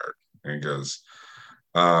retired. And he goes,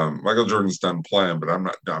 Michael Jordan's done playing, but I'm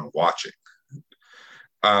not done watching.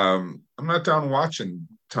 I'm not done watching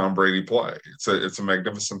Tom Brady play. It's a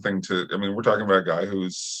magnificent thing we're talking about a guy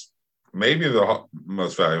who's maybe the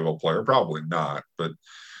most valuable player, probably not, but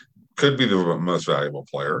could be the most valuable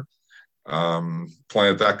player.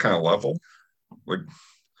 Playing at that kind of level. Like,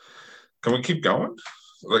 can we keep going?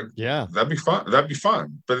 Like, yeah, that'd be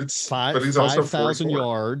fun. But he's also 5,000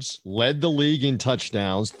 yards, led the league in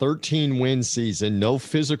touchdowns, 13-win season, no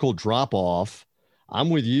physical drop off.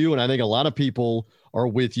 I'm with you, and I think a lot of people are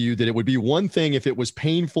with you that it would be one thing if it was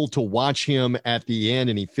painful to watch him at the end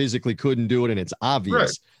and he physically couldn't do it, and it's obvious.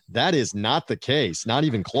 Right. That is not the case, not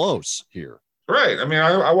even close here. Right. I mean,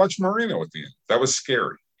 I watched Marino at the end. That was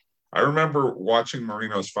scary. I remember watching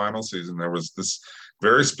Marino's final season. There was this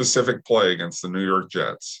very specific play against the New York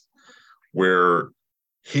Jets where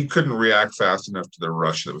he couldn't react fast enough to the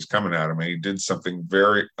rush that was coming at him. And he did something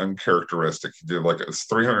very uncharacteristic. He did like a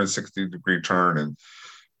 360-degree turn and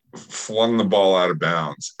flung the ball out of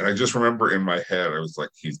bounds. And I just remember in my head, I was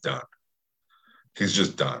like, he's done. He's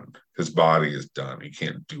just done. His body is done. He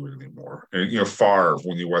can't do it anymore. And, Favre,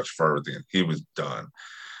 when you watch Favre at the end, he was done.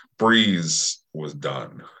 Brees was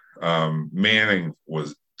done. Manning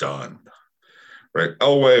was done. Right.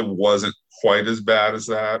 Elway wasn't quite as bad as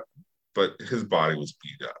that, but his body was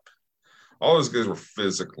beat up. All those guys were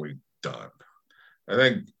physically done. I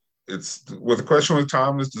think the question with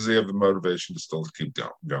Tom is, does he have the motivation to still keep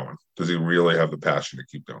going? Does he really have the passion to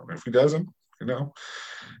keep going? If he doesn't,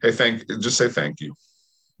 hey, just say thank you.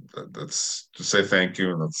 Let's just say thank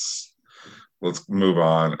you, and let's move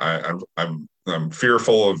on. I'm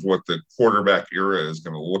fearful of what the quarterback era is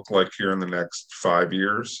going to look like here in the next 5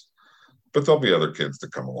 years. But there'll be other kids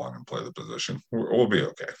that come along and play the position. We'll be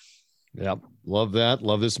okay. Yep. Love that.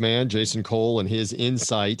 Love this man, Jason Cole, and his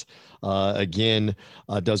insight.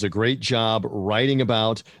 Does a great job writing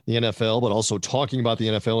about the NFL, but also talking about the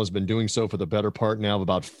NFL, has been doing so for the better part now of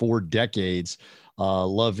about 4 decades.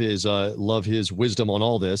 Love his wisdom on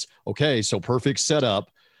all this. Okay, so perfect setup.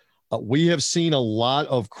 We have seen a lot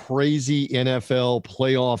of crazy NFL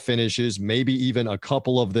playoff finishes, maybe even a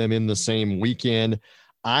couple of them in the same weekend.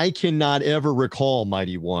 I cannot ever recall,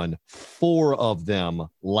 Mighty One, 4 of them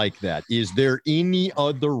like that. Is there any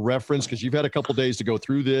other reference? Because you've had a couple days to go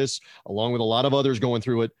through this, along with a lot of others going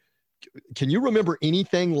through it. Can you remember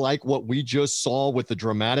anything like what we just saw with the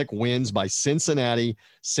dramatic wins by Cincinnati,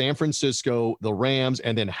 San Francisco, the Rams,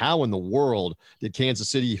 and then how in the world did Kansas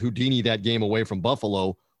City Houdini that game away from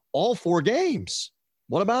Buffalo? All 4 games.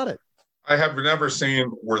 What about it? I have never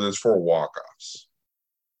seen where there's 4 walk-offs.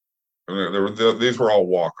 These were all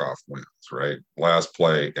walk-off wins, right? Last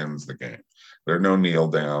play ends the game. There are no kneel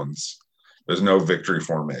downs. There's no victory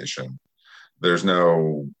formation. There's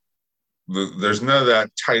none of that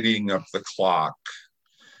tidying up the clock.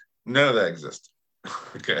 None of that existed.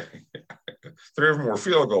 Okay. 3 of them were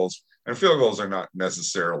field goals, and field goals are not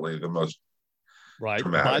necessarily the most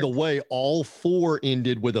dramatic. By the way, all 4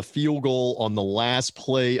 ended with a field goal on the last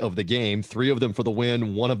play of the game. 3 of them for the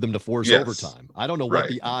win, 1 of them to force overtime. I don't know what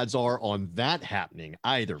the odds are on that happening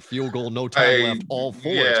either. Field goal, no time left, all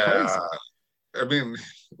 4. Yeah. It's crazy. I mean,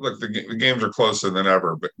 look, the games are closer than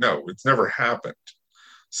ever, but no, it's never happened.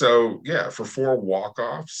 So yeah, for 4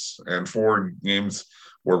 walk-offs and 4 games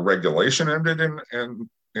where regulation ended in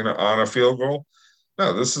on a field goal.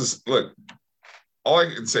 No, this is look. All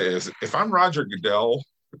I can say is if I'm Roger Goodell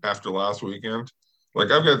after last weekend,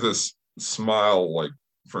 like I've got this smile like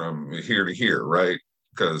from here to here, right?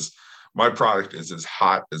 Because my product is as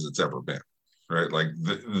hot as it's ever been, right? Like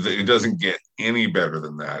it doesn't get any better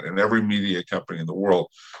than that. And every media company in the world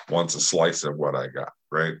wants a slice of what I got,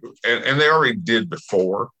 right? And they already did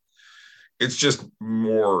before. It's just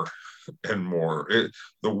more and more.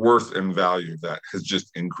 The worth and value of that has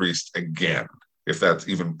just increased again, if that's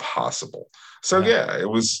even possible. So yeah, it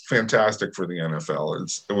was fantastic for the NFL.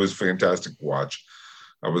 It was fantastic to watch.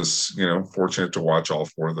 I was, fortunate to watch all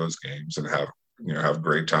 4 of those games and have a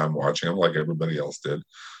great time watching them like everybody else did.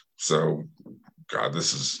 So, God,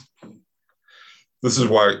 this is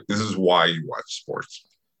why you watch sports.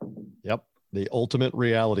 Yep. The ultimate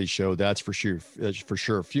reality show. That's for sure.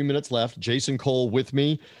 A few minutes left. Jason Cole with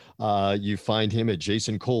me. You find him at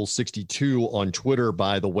Jason Cole 62 on Twitter,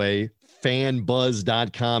 by the way.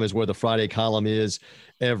 Fanbuzz.com is where the Friday column is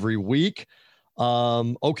every week.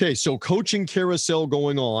 Okay, so coaching carousel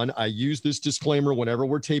going on. I use this disclaimer whenever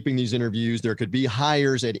we're taping these interviews. There could be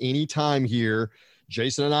hires at any time here.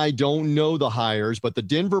 Jason and I don't know the hires, but the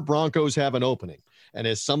Denver Broncos have an opening. And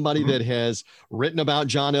as somebody that has written about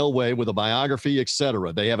John Elway with a biography, et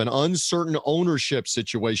cetera, they have an uncertain ownership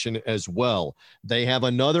situation as well. They have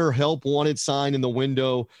another help wanted sign in the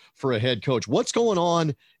window for a head coach. What's going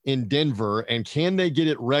on in Denver, and can they get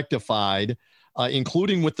it rectified,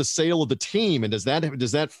 including with the sale of the team? And does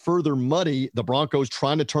that further muddy the Broncos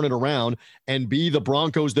trying to turn it around and be the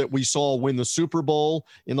Broncos that we saw win the Super Bowl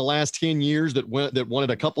in the last 10 years, that won it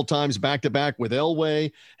a couple times back-to-back with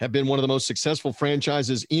Elway, have been one of the most successful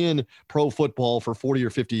franchises in pro football for 40 or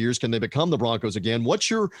 50 years? Can they become the Broncos again? What's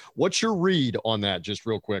your read on that, just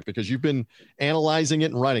real quick, because you've been analyzing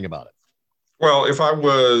it and writing about it? Well, if I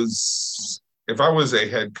was a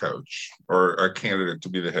head coach or a candidate to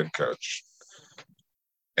be the head coach,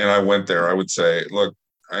 and I went there, I would say, look,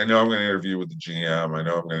 I know I'm going to interview with the GM. I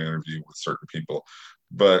know I'm going to interview with certain people,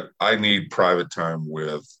 but I need private time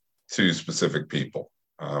with 2 specific people.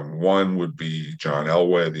 One would be John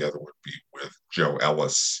Elway. The other would be with Joe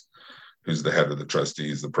Ellis, who's the head of the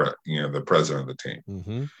trustees, the president of the team.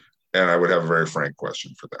 Mm-hmm. And I would have a very frank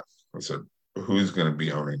question for them. I said, who's going to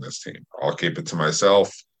be owning this team? I'll keep it to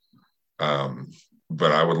myself.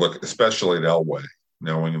 But I would look especially at Elway,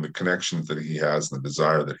 knowing the connections that he has and the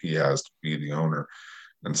desire that he has to be the owner,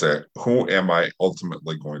 and say, who am I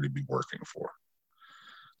ultimately going to be working for?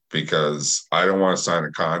 Because I don't want to sign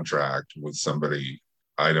a contract with somebody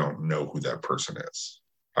I don't know who that person is.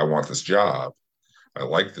 I want this job. I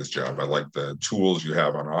like this job. I like the tools you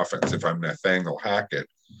have on offense. If I'm Nathaniel Hackett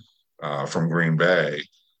from Green Bay,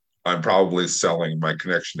 I'm probably selling my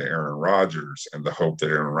connection to Aaron Rodgers and the hope that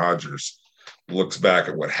Aaron Rodgers looks back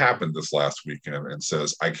at what happened this last weekend and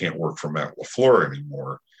says, I can't work for Matt LaFleur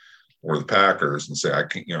anymore, or the Packers, and say, I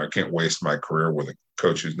can't waste my career with a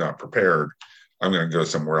coach who's not prepared. I'm going to go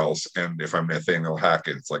somewhere else. And if I'm Nathaniel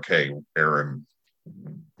Hackett, it's like, hey, Aaron,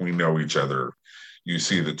 we know each other. You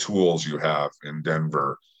see the tools you have in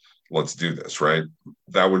Denver. Let's do this, right?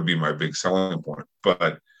 That would be my big selling point.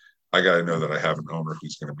 But I got to know that I have an owner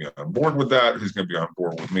who's going to be on board with that, who's going to be on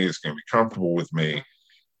board with me, who's going to be comfortable with me.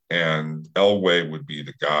 And Elway would be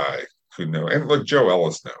the guy who knows. And look, Joe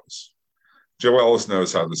Ellis knows. Joe Ellis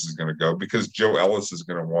knows how this is going to go, because Joe Ellis is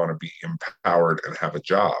going to want to be empowered and have a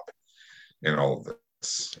job in all of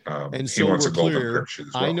this. And so he wants we're a golden clear. parachute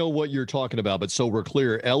as well. I know what you're talking about, but so we're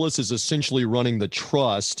clear. Ellis is essentially running the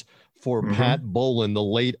trust for Pat Bowlen, the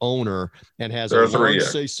late owner, and has a large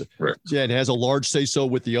say-so. Right. Yeah, and has a large say-so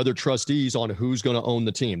with the other trustees on who's going to own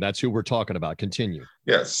the team. That's who we're talking about. Continue.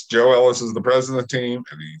 Yes, Joe Ellis is the president of the team,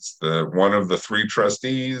 and he's one of the 3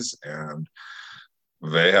 trustees, and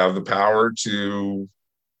they have the power to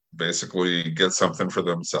basically get something for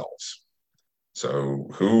themselves. So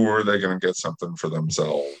who are they going to get something for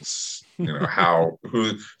themselves?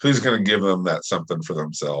 Who's going to give them that something for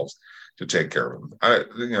themselves to take care of them?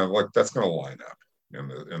 That's going to line up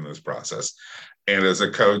in this process. And as a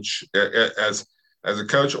coach, as a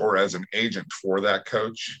coach or as an agent for that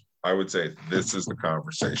coach, I would say this is the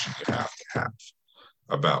conversation you have to have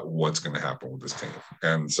about what's going to happen with this team.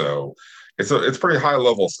 And so it's pretty high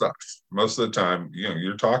level stuff. Most of the time,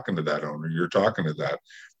 you're talking to that owner, you're talking to that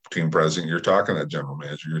team president, you're talking to that general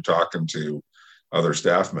manager, you're talking to other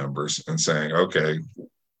staff members and saying, okay,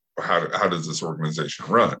 how does this organization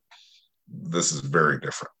run? This is very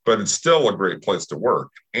different, but it's still a great place to work.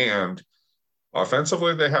 And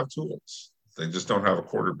offensively, they have tools. They just don't have a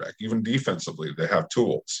quarterback. Even defensively, they have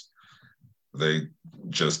tools. They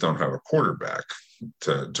just don't have a quarterback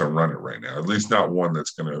to run it right now, at least not one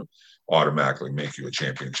that's going to automatically make you a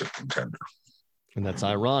championship contender. And that's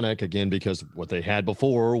ironic, again, because what they had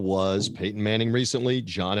before was Peyton Manning recently,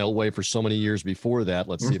 John Elway for so many years before that.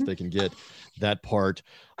 Let's see if they can get that part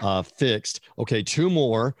fixed. Okay, two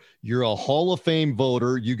more. You're a Hall of Fame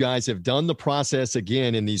voter. You guys have done the process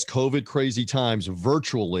again in these COVID crazy times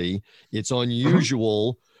virtually. It's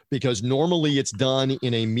unusual because normally it's done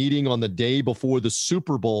in a meeting on the day before the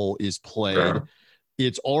Super Bowl is played. Yeah.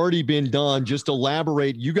 It's already been done. Just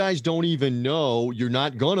elaborate. You guys don't even know. You're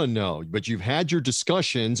not going to know, but you've had your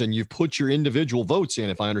discussions and you've put your individual votes in,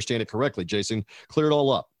 if I understand it correctly. Jason, clear it all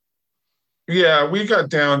up. Yeah, we got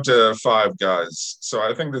down to 5 guys. So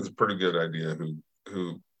I think that's a pretty good idea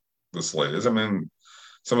who the slate is. I mean,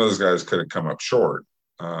 some of those guys could have come up short.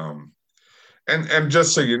 And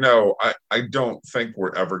just so you know, I don't think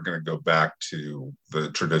we're ever going to go back to the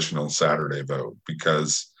traditional Saturday vote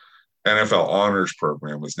because NFL Honors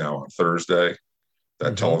Program is now on Thursday.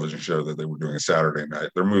 That television show that they were doing a Saturday night,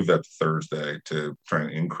 they moved that to Thursday to try and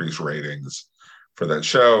increase ratings for that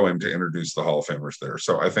show and to introduce the Hall of Famers there.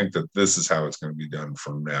 So I think that this is how it's going to be done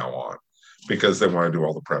from now on because they want to do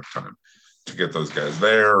all the prep time to get those guys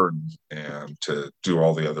there and to do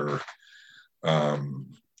all the other,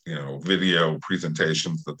 video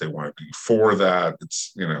presentations that they want to do for that.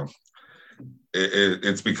 It's,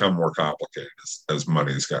 it's become more complicated as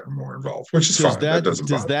money's gotten more involved, which is fine.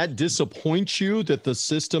 Does that disappoint you that the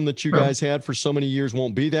system that you guys had for so many years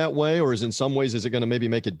won't be that way? Or is it going to maybe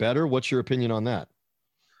make it better? What's your opinion on that?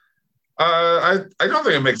 I don't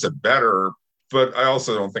think it makes it better, but I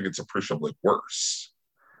also don't think it's appreciably worse.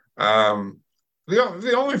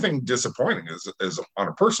 The only thing disappointing is on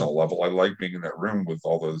a personal level, I like being in that room with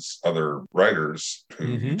all those other writers who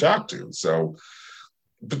you talk to. So,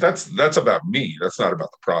 but that's about me. That's not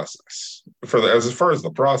about the process. As far as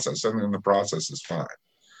the process, I mean, the process is fine.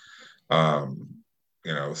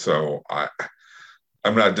 So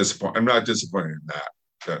I'm not disappointed. I'm not disappointed in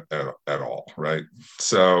that at all. Right.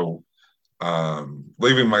 So,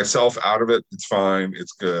 leaving myself out of it, it's fine.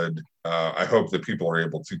 It's good. I hope that people are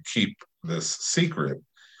able to keep this secret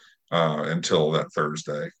until that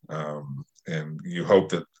Thursday. And you hope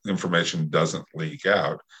that information doesn't leak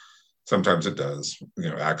out. Sometimes it does,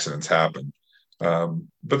 accidents happen.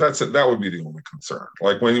 But that's it. That would be the only concern.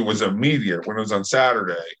 Like when it was immediate, when it was on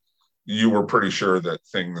Saturday, you were pretty sure that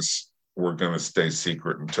things were going to stay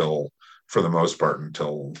secret for the most part,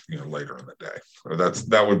 until later in the day.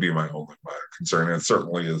 That would be my only minor concern. And it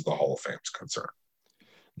certainly is the Hall of Fame's concern.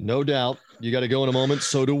 No doubt. You got to go in a moment.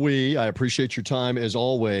 So do we. I appreciate your time as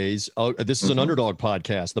always. This is an underdog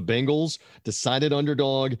podcast. The Bengals decided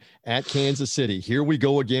underdog at Kansas City. Here we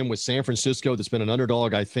go again with San Francisco. That's been an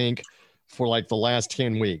underdog, I think, for like the last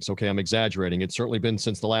 10 weeks. Okay, I'm exaggerating. It's certainly been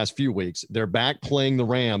since the last few weeks. They're back playing the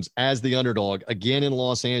Rams as the underdog again in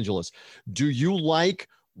Los Angeles. Do you like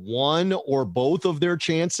one or both of their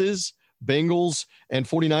chances? Bengals and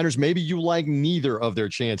 49ers, maybe you like neither of their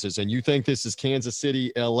chances and you think this is Kansas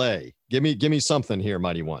City, LA. Give me something here,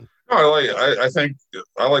 Mighty One. No, I think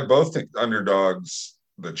I like both underdogs,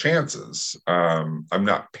 the chances. I'm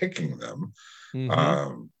not picking them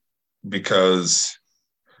because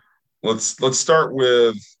let's start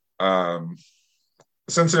with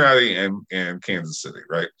Cincinnati and Kansas City,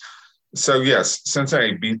 right? So yes,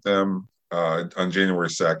 Cincinnati beat them on January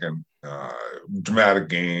 2nd. Dramatic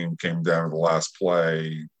game, came down to the last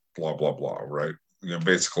play, blah, blah, blah, right?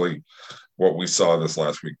 Basically what we saw this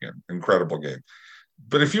last weekend. Incredible game.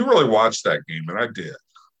 But if you really watched that game, and I did,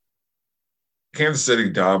 Kansas City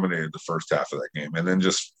dominated the first half of that game and then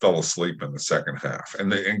just fell asleep in the second half.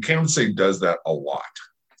 And Kansas City does that a lot.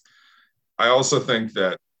 I also think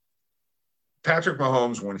that Patrick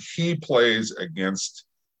Mahomes, when he plays against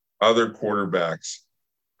other quarterbacks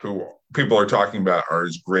who people are talking about are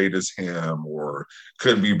as great as him or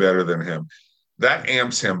could be better than him, that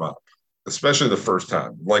amps him up, especially the first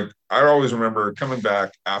time. Like, I always remember coming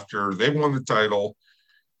back after they won the title,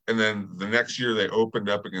 and then the next year they opened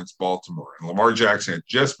up against Baltimore, and Lamar Jackson had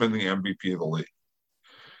just been the MVP of the league.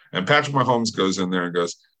 And Patrick Mahomes goes in there and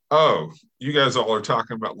goes, "Oh, you guys all are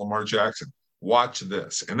talking about Lamar Jackson. Watch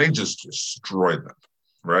this." And they just destroyed them,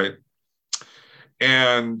 right?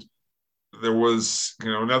 And there was,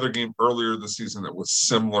 another game earlier this season that was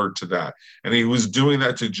similar to that. And he was doing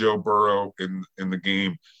that to Joe Burrow in the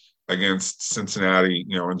game against Cincinnati,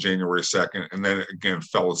 on January 2nd. And then again,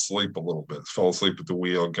 fell asleep at the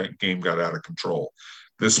wheel. Game got out of control.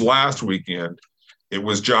 This last weekend, it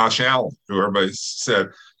was Josh Allen, who everybody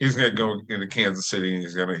said he's going to go into Kansas City and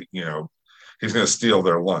he's going to, he's going to steal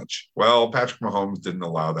their lunch. Well, Patrick Mahomes didn't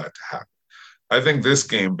allow that to happen. I think this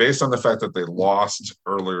game, based on the fact that they lost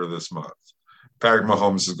earlier this month, Patrick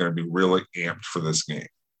Mahomes is going to be really amped for this game.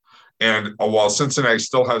 And while Cincinnati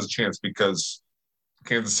still has a chance because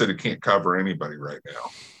Kansas City can't cover anybody right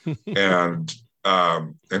now, and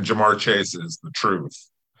Jamar Chase is the truth,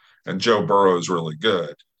 and Joe Burrow is really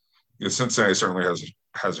good, Cincinnati certainly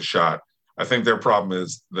has a shot. I think their problem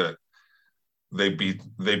is that they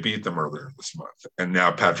beat them earlier this month, and now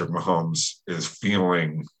Patrick Mahomes is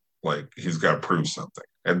feeling like he's got to prove something,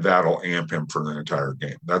 and that'll amp him for the entire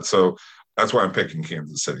game. That's why I'm picking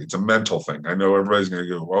Kansas City. It's a mental thing. I know everybody's going to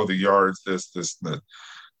go, oh, the yards, this, and that.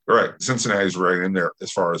 All right, Cincinnati's right in there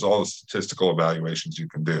as far as all the statistical evaluations you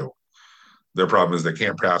can do. Their problem is they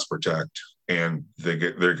can't pass protect, and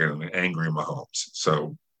they're getting angry Mahomes.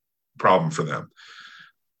 So, problem for them.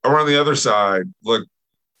 Over on the other side, look,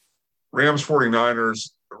 Rams 49ers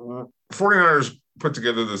put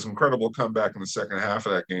together this incredible comeback in the second half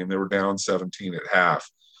of that game. They were down 17 at half.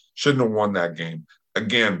 Shouldn't have won that game.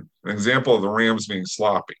 Again, an example of the Rams being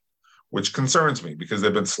sloppy, which concerns me because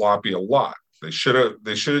they've been sloppy a lot. They should have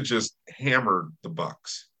just hammered the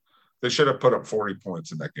Bucs. They should have put up 40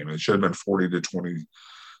 points in that game. It should have been 40 to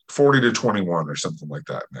 21 or something like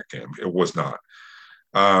that in that game. It was not.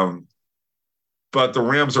 But the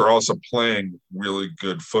Rams are also playing really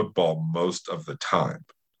good football most of the time,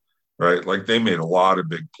 right? Like they made a lot of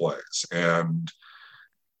big plays. And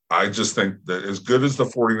I just think that as good as the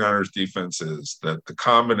 49ers defense is, that the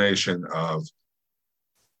combination of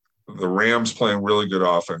the Rams playing really good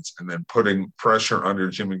offense and then putting pressure under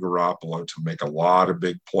Jimmy Garoppolo to make a lot of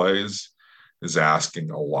big plays is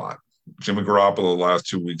asking a lot. Jimmy Garoppolo the last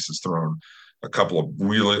 2 weeks has thrown a couple of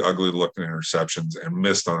really ugly looking interceptions and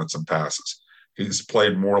missed on some passes. He's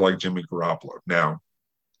played more like Jimmy Garoppolo. Now,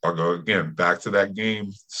 I'll go again back to that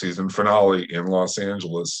game, season finale in Los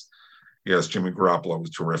Angeles. Yes, Jimmy Garoppolo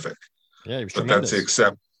was terrific. Yeah, he was but tremendous.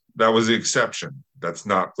 That was the exception. That's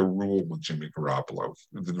not the rule with Jimmy Garoppolo.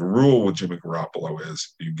 The rule with Jimmy Garoppolo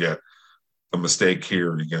is you get a mistake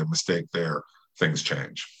here, you get a mistake there, things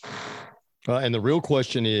change. And the real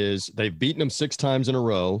question is, they've beaten them 6 times in a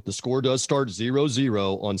row. The score does start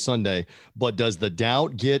 0-0 on Sunday, but does the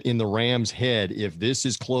doubt get in the Rams' head if this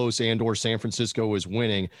is close and or San Francisco is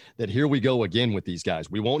winning, that here we go again with these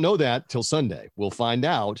guys? We won't know that till Sunday. We'll find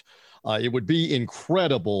out. It would be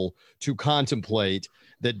incredible to contemplate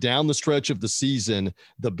that down the stretch of the season,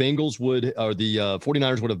 the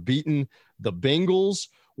 49ers would have beaten the Bengals,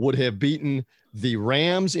 would have beaten the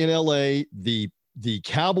Rams in LA, the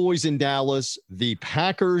Cowboys in Dallas, the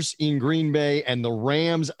Packers in Green Bay, and the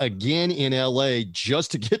Rams again in LA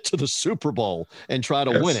just to get to the Super Bowl and try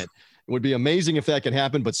to win it. It would be amazing if that could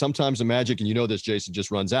happen, but sometimes the magic, and you know this, Jason,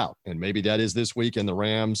 just runs out. And maybe that is this week, and the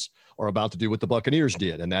Rams are about to do what the Buccaneers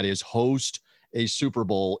did, and that is host a Super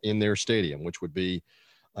Bowl in their stadium, which would be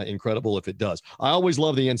incredible if it does. I always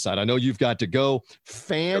love the insight. I know you've got to go.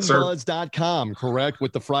 Fanbuzz.com, correct,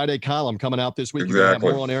 with the Friday column coming out this week. Exactly. You're going to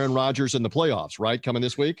have more on Aaron Rodgers and the playoffs, right, coming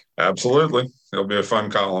this week? Absolutely. It'll be a fun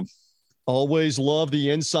column. Always love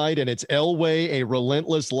the insight, and it's Elway, A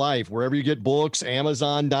Relentless Life. Wherever you get books,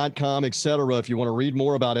 Amazon.com, etc. If you want to read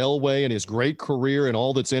more about Elway and his great career and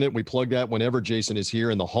all that's in it, we plug that whenever Jason is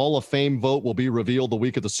here. And the Hall of Fame vote will be revealed the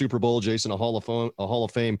week of the Super Bowl. Jason, a Hall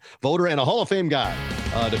of Fame voter and a Hall of Fame guy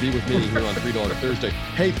to be with me here on 3 Dog Thursday.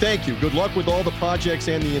 Hey, thank you. Good luck with all the projects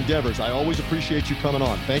and the endeavors. I always appreciate you coming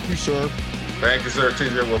on. Thank you, sir. Thank you, sir.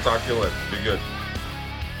 TJ, we'll talk to you later. Be good.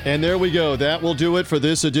 And there we go. That will do it for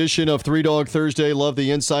this edition of 3 Dog Thursday. Love the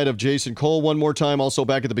insight of Jason Cole one more time. Also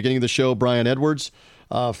back at the beginning of the show, Brian Edwards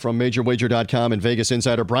from MajorWager.com and Vegas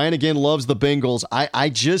Insider. Brian, again, loves the Bengals. I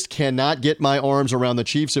just cannot get my arms around the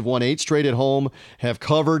Chiefs. Have won 8 straight at home, have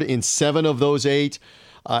covered in 7 of those 8.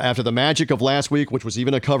 After the magic of last week, which was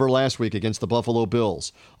even a cover last week against the Buffalo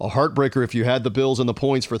Bills. A heartbreaker if you had the Bills and the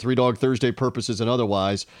points for 3 Dog Thursday purposes and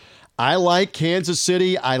otherwise. I like Kansas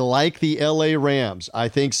City. I like the LA Rams. I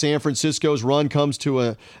think San Francisco's run comes to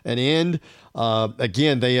an end.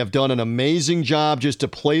 Again, they have done an amazing job just to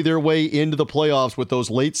play their way into the playoffs with those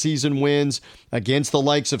late season wins against the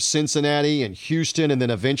likes of Cincinnati and Houston, and then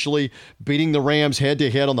eventually beating the Rams head to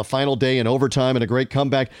head on the final day in overtime and a great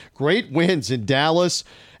comeback. Great wins in Dallas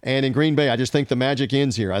and in Green Bay. I just think the magic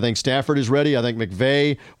ends here. I think Stafford is ready. I think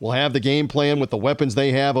McVay will have the game plan with the weapons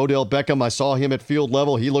they have. Odell Beckham, I saw him at field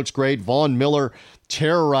level. He looks great. Von Miller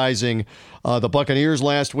terrorizing the Buccaneers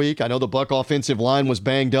last week. I know the Buc offensive line was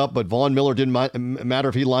banged up, but Von Miller didn't matter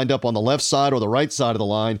if he lined up on the left side or the right side of the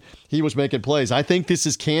line. He was making plays. I think this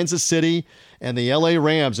is Kansas City and the LA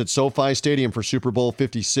Rams at SoFi Stadium for Super Bowl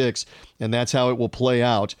 56, and that's how it will play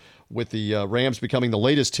out. with the Rams becoming the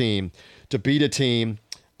latest team to beat a team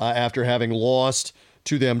after having lost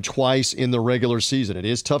to them twice in the regular season. It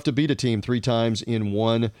is tough to beat a team 3 times in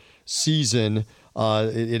one season.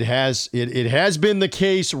 It has been the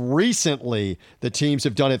case recently that teams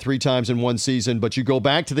have done it 3 times in one season, but you go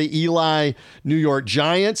back to the Eli New York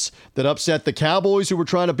Giants that upset the Cowboys, who were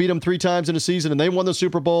trying to beat them 3 times in a season, and they won the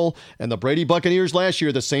Super Bowl, and the Brady Buccaneers last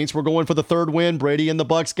year, the Saints were going for the 3rd win. Brady and the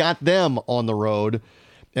Bucs got them on the road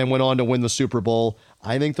and went on to win the Super Bowl.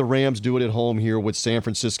 I think the Rams do it at home here with San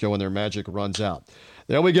Francisco, and their magic runs out.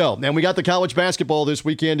 There we go. And we got the college basketball this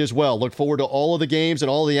weekend as well. Look forward to all of the games and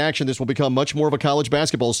all of the action. This will become much more of a college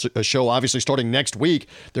basketball show, obviously, starting next week.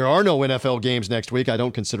 There are no NFL games next week. I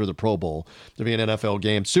don't consider the Pro Bowl to be an NFL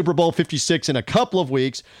game. Super Bowl 56 in a couple of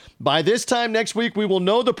weeks. By this time next week, we will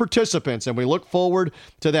know the participants, and we look forward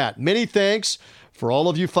to that. Many thanks for all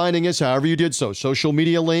of you finding us, however you did so. Social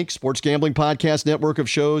media link, Sports Gambling Podcast network of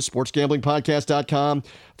shows, sportsgamblingpodcast.com.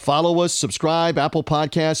 Follow us, subscribe, Apple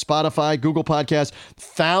Podcasts, Spotify, Google Podcasts.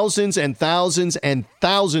 Thousands and thousands and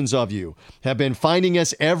thousands of you have been finding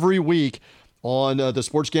us every week on the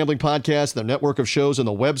Sports Gambling Podcast, the network of shows, and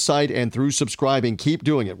the website, and through subscribing. Keep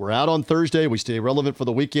doing it. We're out on Thursday. We stay relevant for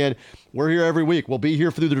the weekend. We're here every week. We'll be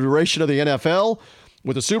here through the duration of the NFL,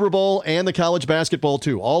 with the Super Bowl and the college basketball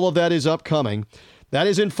too. All of that is upcoming. That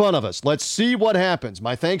is in front of us. Let's see what happens.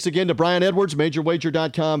 My thanks again to Brian Edwards,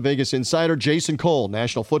 MajorWager.com, Vegas Insider, Jason Cole,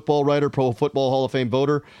 National Football Writer, Pro Football Hall of Fame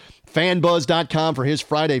voter, FanBuzz.com for his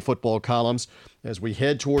Friday football columns as we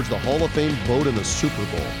head towards the Hall of Fame vote in the Super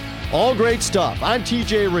Bowl. All great stuff. I'm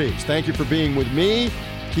TJ Reeves. Thank you for being with me.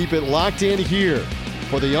 Keep it locked in here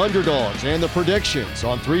for the underdogs and the predictions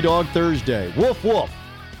on 3 Dog Thursday. Woof, woof.